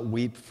 do not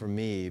weep for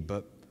me,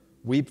 but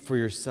weep for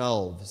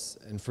yourselves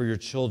and for your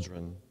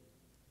children."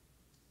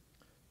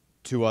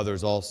 Two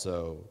others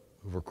also,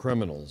 who were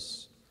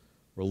criminals,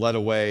 were led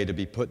away to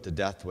be put to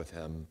death with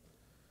him.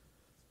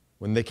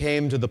 When they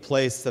came to the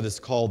place that is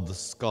called the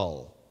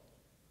Skull,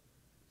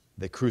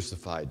 they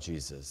crucified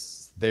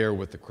Jesus there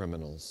with the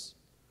criminals,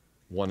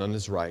 one on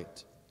his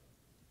right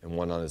and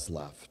one on his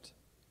left.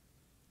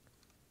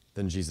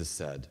 Then Jesus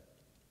said,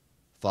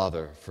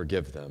 "Father,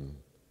 forgive them,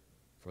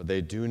 for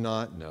they do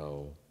not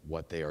know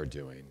what they are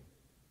doing."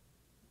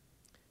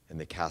 And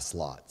they cast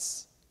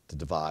lots to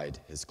divide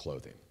his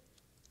clothing.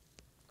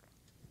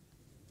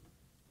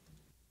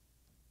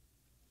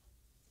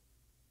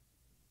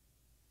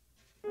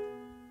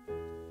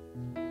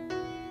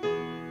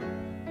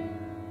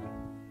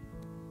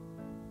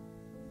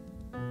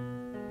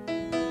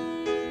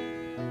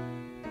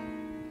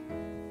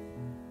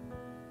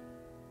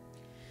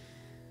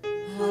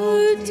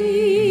 How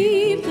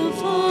deep the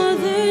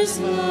Father's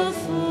love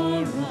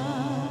for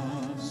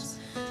us,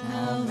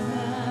 how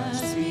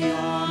vast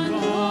beyond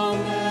all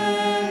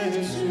measure,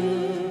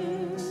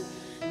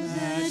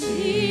 that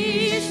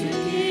He should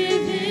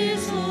give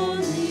His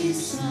only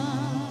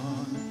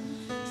Son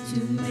to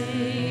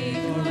make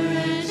a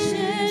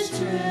wretched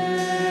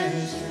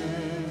treasure.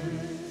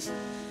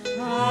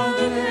 How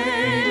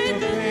great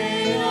the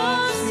pain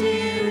of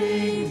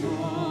searing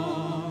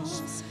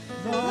lost,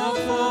 the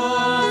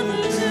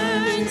Father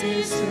turned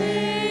His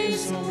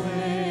face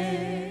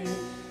away,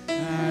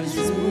 as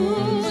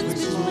wounds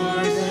which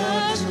mark the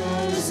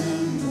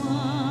chosen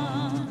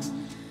one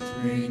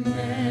bring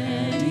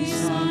many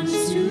sons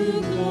to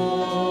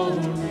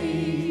glory.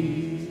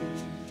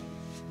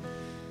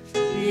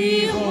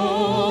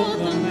 Behold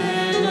the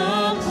man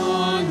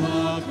upon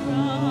the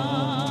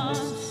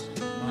cross,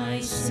 my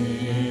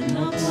sin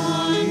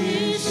upon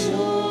His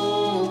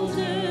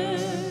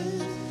shoulders.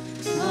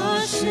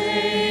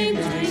 Ashamed,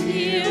 I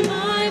hear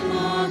my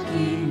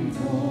mocking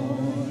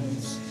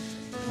voice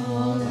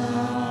call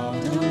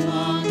out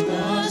among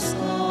the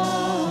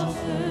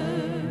scoffers.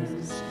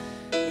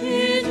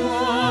 It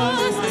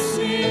was my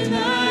sin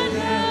that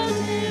held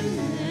Him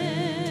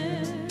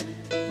there,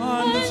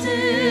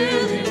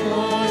 until it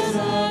was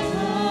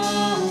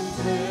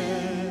accomplished.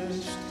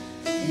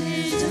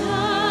 His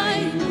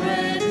dying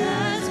breath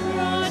has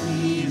brought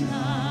me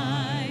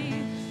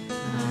life.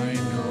 I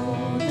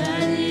know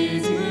that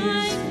is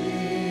my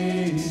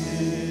finish.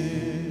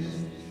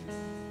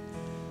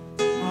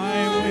 I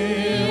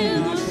will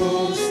not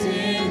boast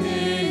in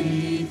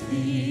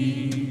anything,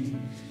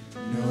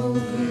 no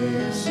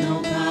grace, no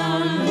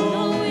power, no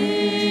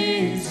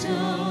wisdom,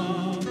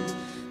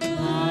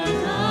 but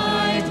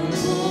I will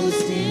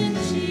boast in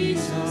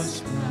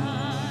Jesus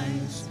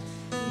Christ,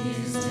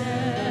 His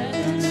death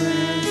and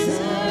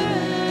resurrection.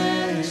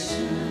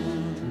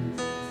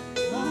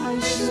 Why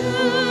should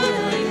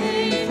I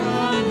gain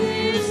from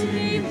His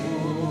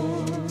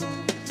reward?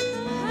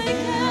 I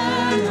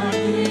cannot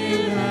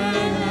give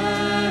an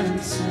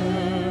answer,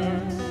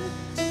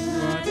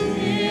 but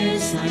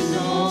this I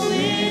know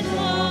with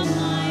all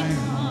my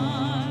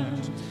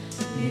heart: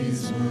 His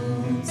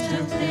wounds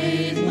have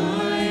paid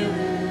my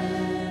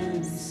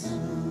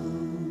ransom.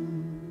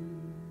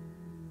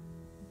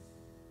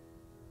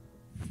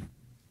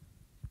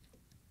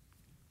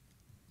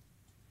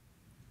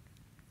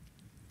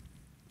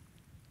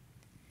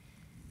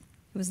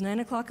 It was 9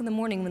 o'clock in the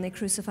morning when they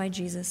crucified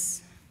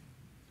Jesus.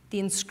 The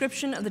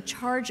inscription of the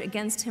charge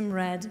against him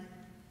read,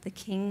 "The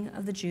King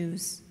of the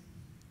Jews."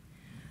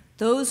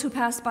 Those who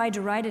passed by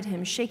derided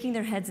him, shaking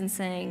their heads and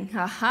saying,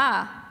 "Ha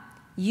ha!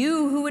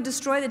 You who would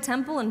destroy the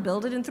temple and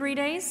build it in 3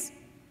 days?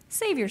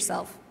 Save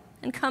yourself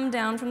and come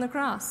down from the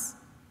cross."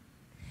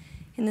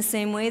 In the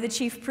same way, the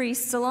chief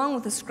priests, along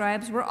with the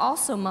scribes, were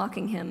also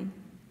mocking him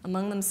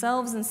among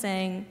themselves and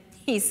saying,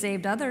 "He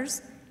saved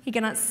others. He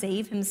cannot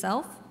save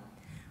himself.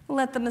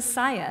 Let the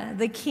Messiah,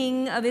 the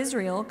King of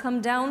Israel, come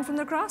down from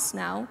the cross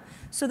now,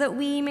 so that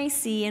we may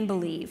see and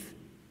believe."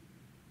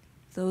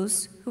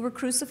 Those who were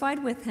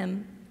crucified with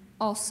him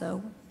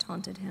also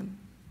taunted him.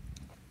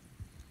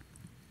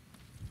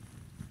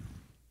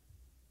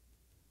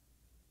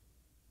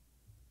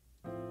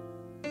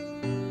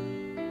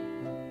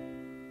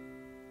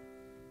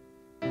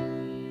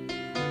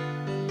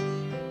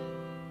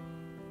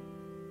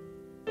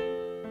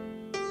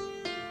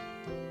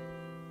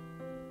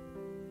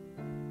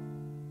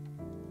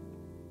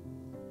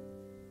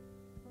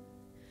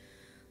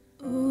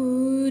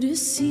 Oh, to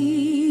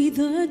see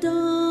the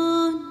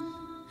dawn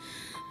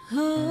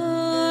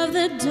of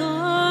the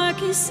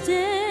darkest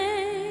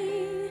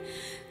day,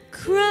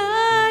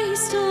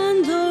 Christ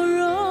on the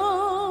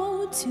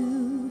road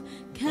to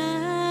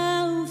Calvary,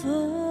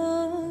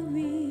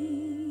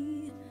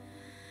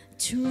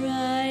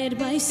 tried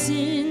by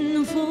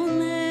sinful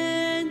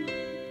men,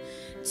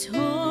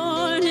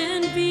 torn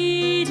and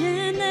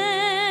beaten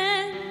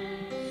and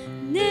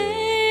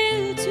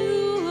nailed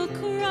to a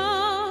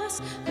cross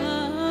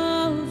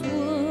of wood.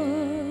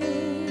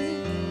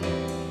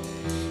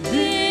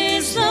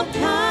 The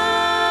power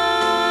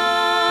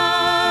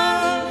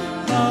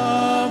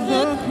of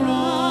the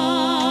cross.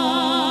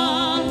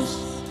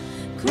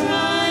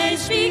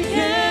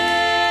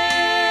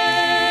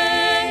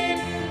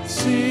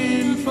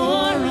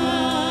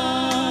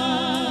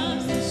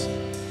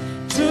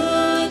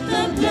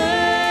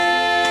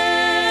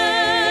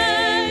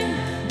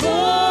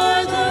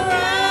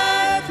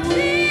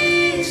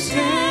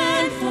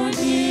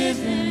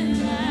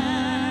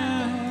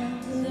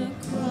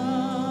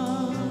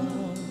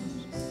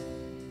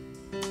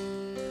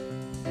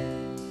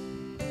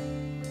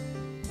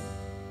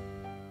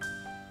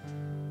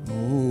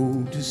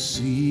 to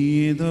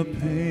see the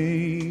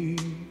pain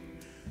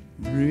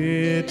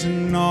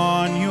written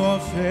on your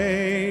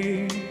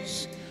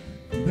face,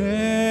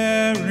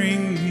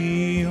 bearing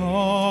the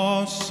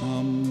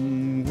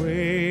awesome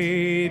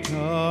weight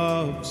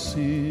of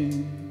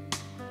sin.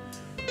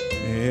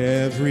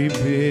 Every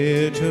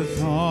bitter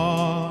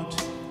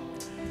thought,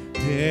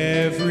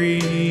 every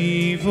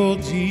evil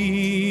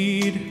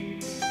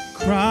deed,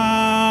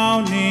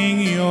 crowning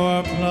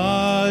your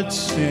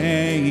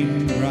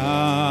blood-stained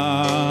brow.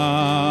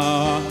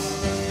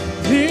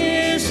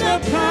 This the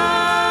power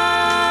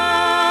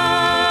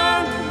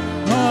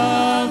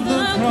of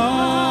the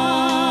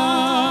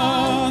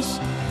cross.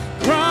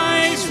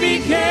 Christ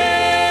became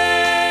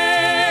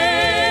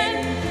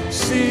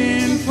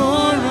sin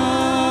for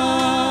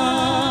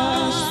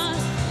us,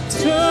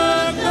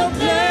 took the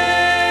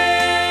blame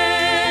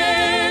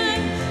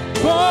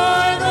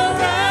for the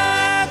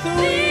wrath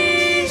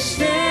we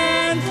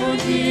stand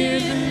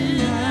forgiven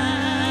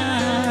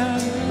at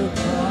the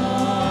cross.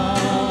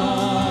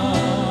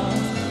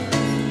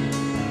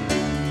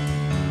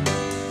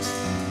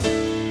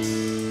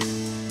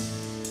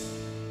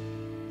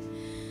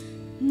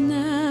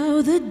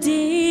 Now the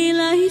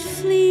daylight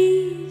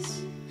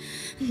flees,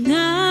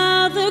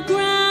 now the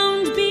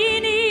ground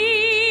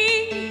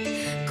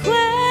beneath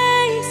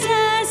quakes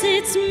as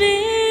its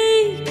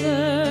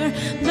maker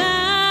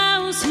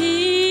bows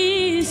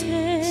his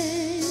head.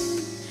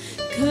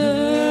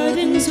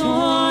 Curtains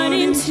torn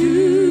in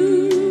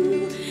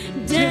two,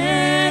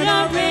 dead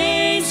are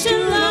raised to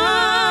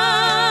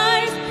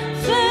life,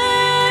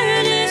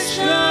 furnished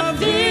a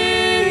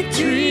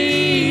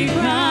victory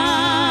cry.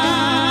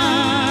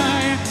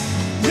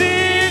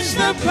 This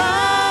the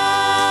power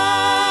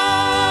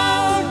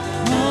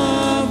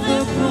of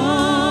the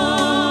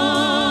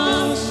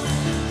cross.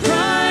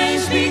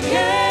 Christ became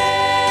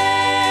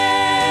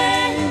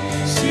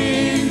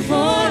sin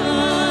for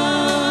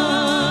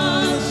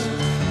us,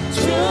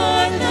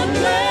 took the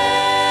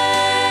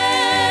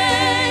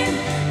blame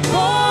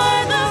for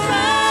the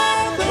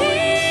wrath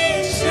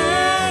we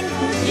stand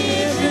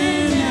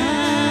forgiven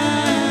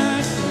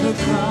at the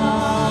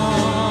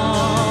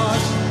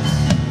cross.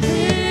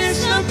 This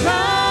the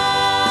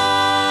power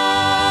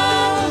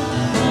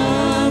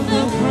of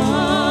the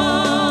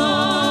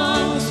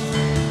cross.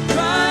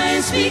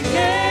 Christ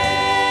became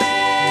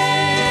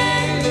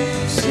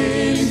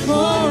sin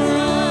for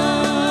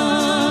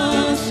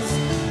us,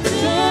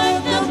 took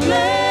the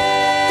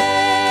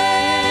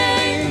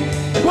blame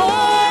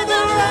for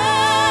the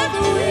wrath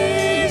we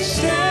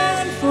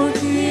stand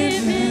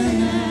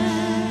forgiven at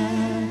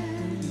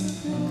the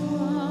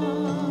cross.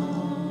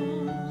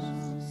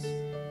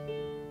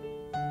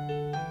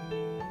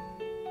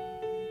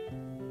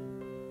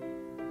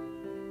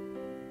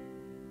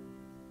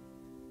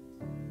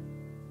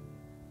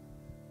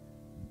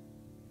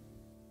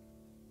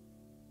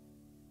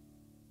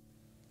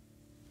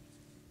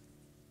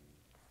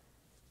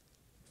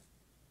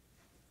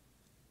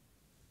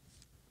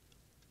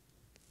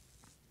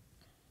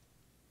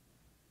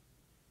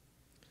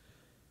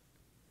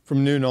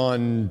 From noon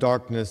on,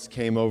 darkness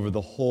came over the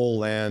whole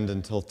land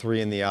until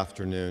 3 in the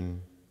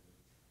afternoon.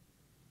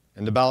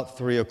 And about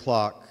 3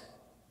 o'clock,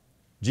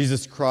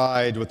 Jesus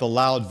cried with a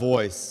loud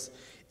voice,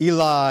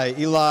 Eli,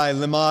 Eli,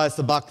 lema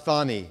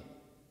sabachthani.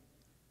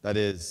 That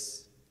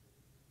is,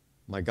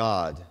 my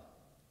God,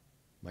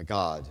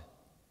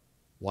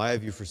 why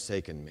have you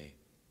forsaken me?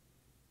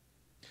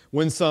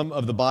 When some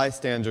of the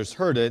bystanders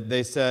heard it,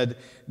 they said,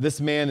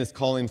 this man is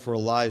calling for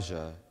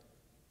Elijah.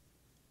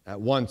 At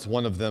once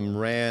one of them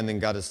ran and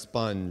got a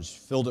sponge,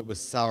 filled it with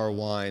sour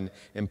wine,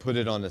 and put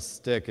it on a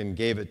stick and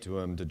gave it to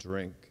him to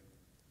drink.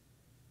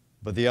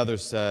 But the other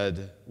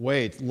said,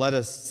 wait, let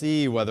us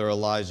see whether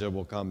Elijah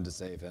will come to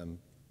save him.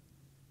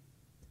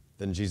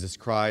 Then Jesus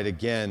cried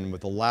again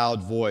with a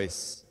loud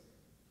voice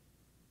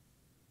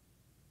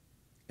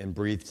and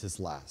breathed his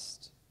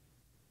last.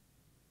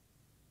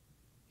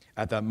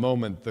 At that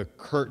moment, the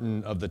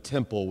curtain of the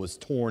temple was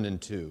torn in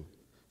two,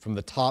 from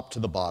the top to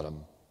the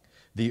bottom.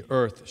 The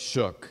earth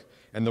shook,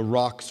 and the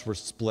rocks were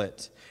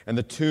split, and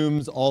the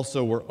tombs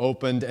also were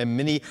opened, and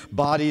many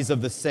bodies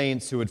of the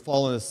saints who had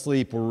fallen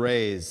asleep were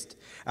raised.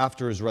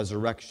 After his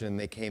resurrection,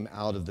 they came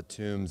out of the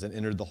tombs and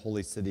entered the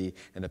holy city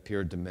and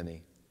appeared to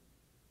many.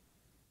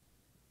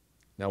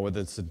 Now when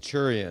the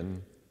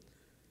centurion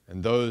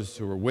and those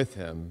who were with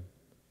him,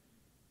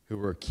 who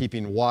were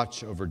keeping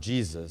watch over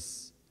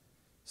Jesus,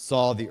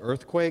 saw the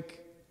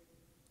earthquake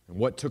and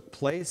what took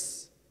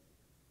place,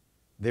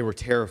 they were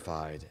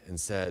terrified and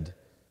said,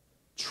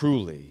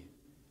 truly,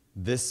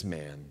 this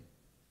man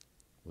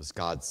was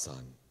God's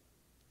Son.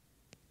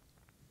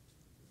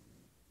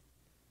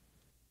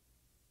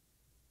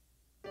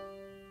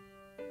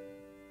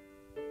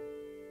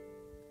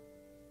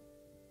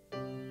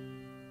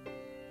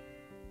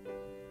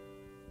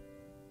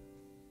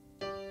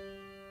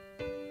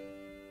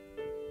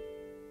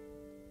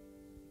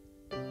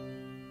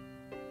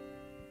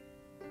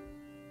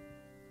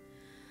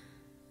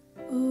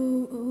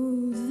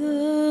 Oh,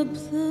 the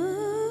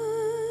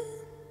blood,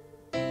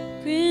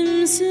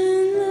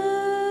 crimson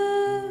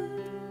love,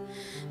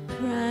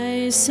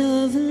 price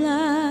of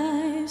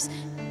life's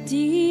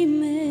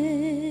demand.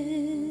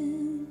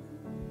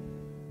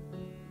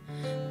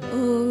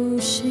 Oh,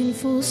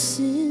 shameful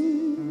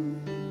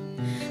sin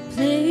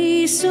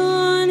placed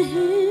on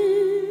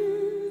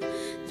him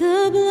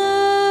the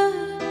blood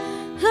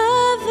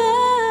of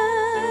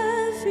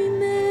every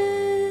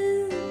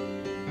man.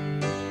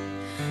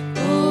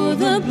 Oh,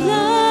 the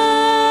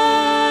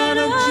blood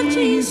of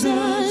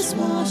Jesus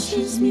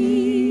washes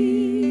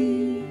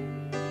me.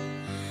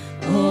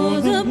 Oh,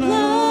 the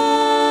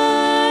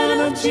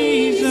blood of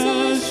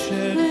Jesus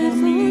shed for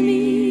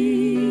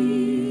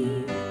me.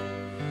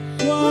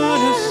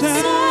 What a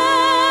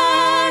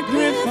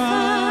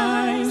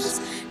sacrifice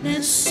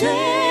that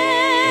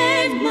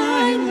saved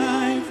my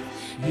life.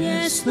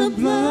 Yes, the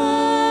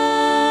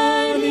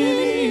blood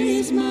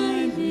is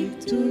my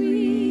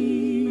victory.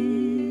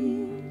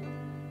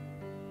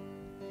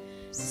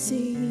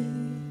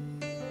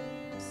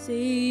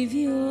 Save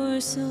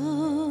your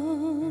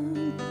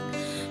Son,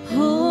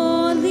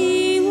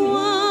 Holy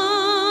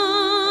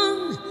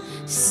One,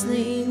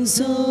 slain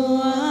so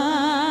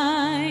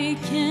I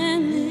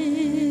can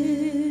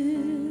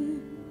live.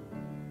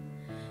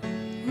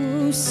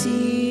 Oh,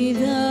 see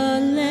the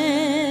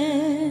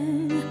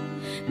Lamb,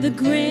 the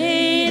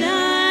great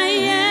I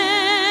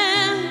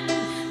am,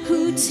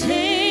 who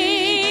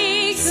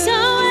takes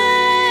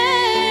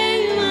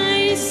away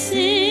my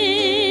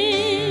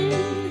sin.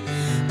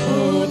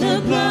 Oh,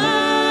 the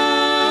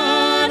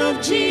blood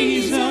of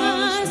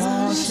Jesus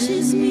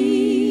washes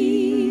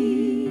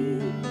me.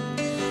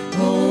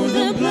 Oh,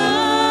 the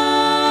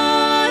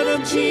blood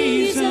of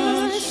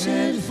Jesus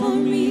shed for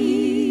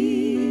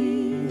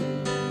me.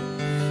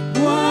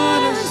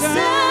 What a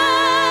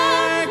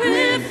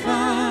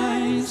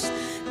sacrifice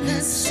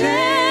That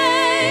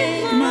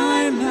saved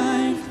my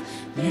life.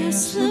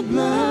 Yes, the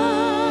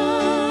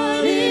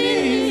blood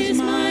is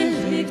my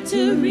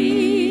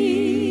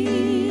victory.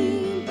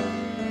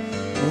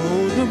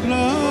 Oh, the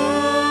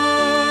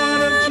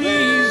blood of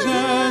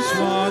Jesus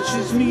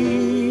washes me.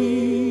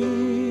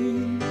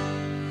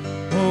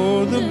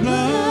 Oh, the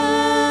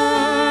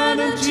blood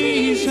of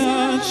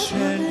Jesus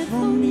shed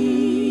for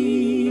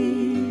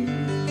me.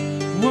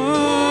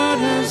 What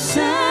a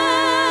sacrifice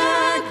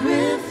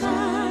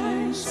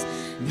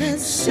That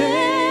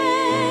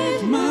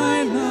saved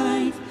my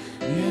life.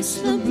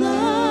 Yes, the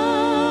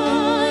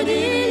blood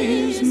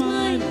is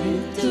my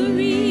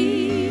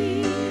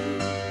victory.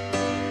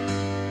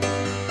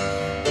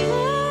 Oh,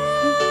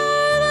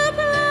 the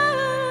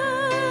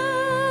blood,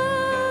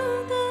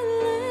 the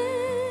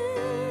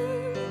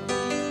Lamb.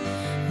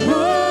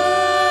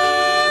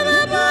 Oh,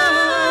 the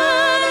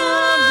blood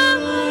of the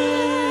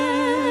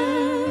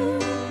Lamb.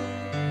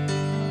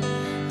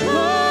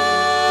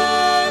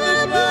 Oh, the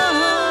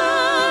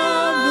blood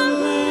of the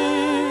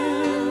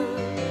Lamb.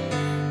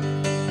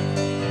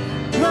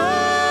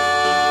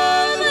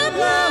 Oh, the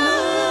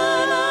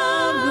blood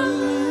of the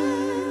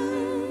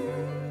Lamb.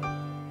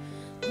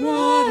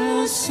 What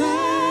a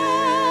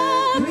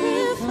sacrifice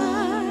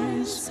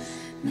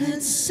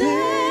That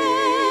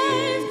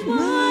saved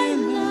my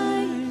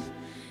life.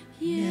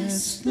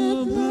 Yes,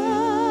 the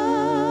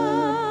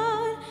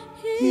blood,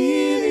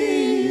 it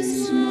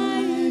is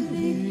my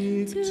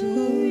victory.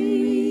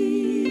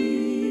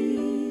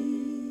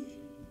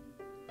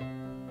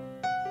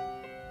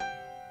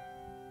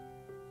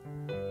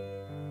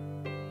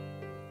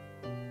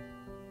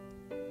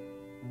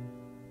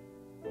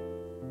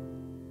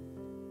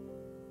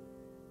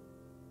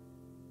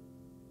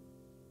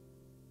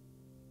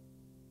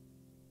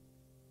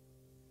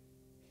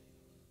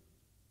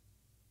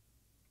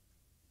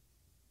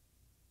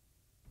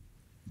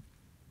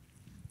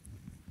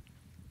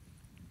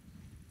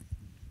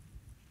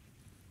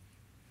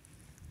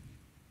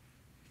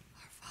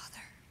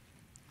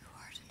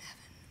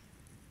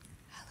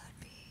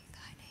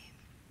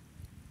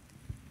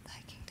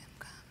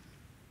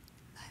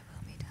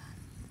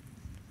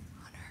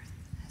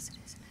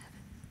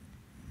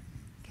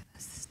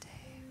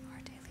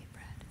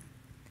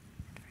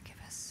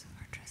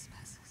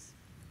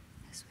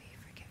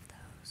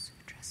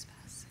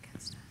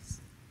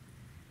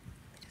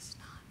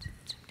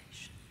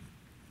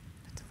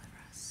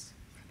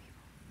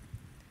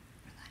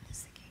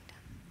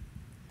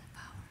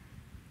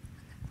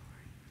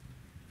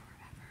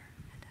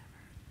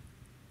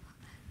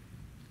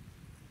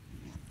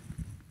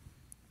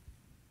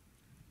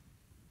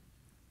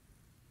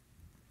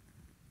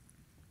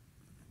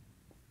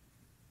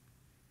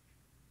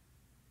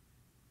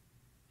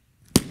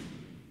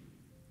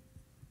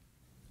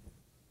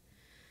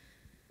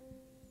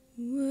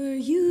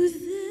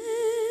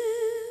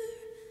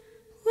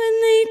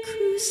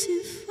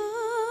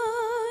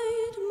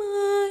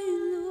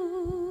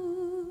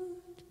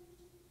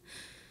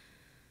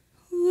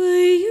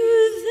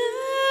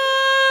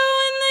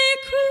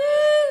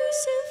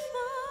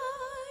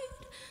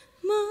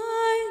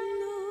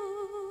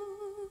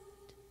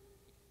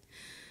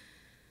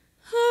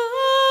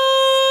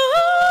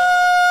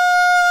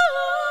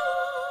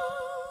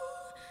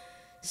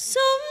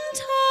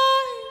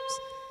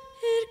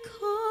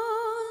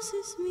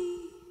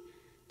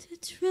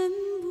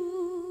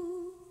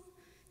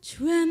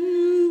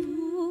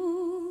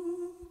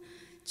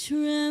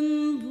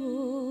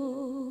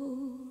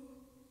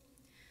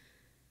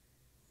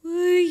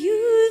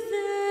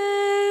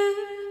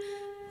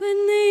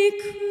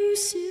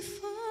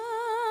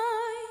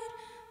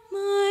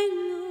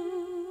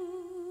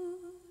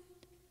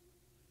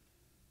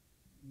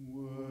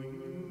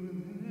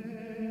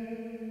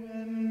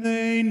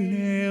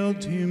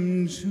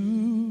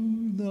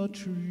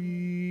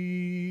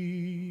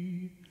 tree?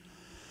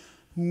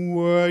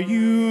 Were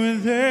you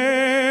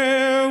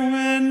there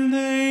when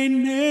they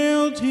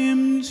nailed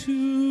him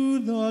to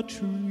the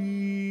tree?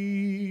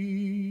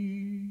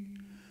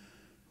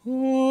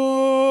 Oh,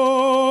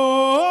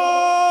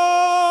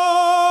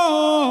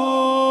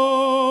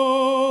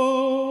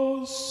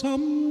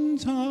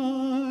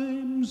 sometimes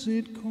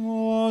it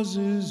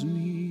causes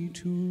me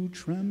to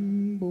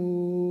tremble,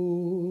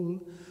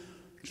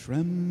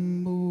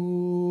 tremble,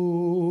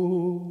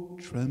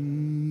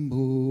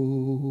 tremble.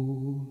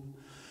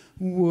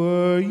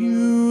 Were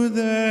you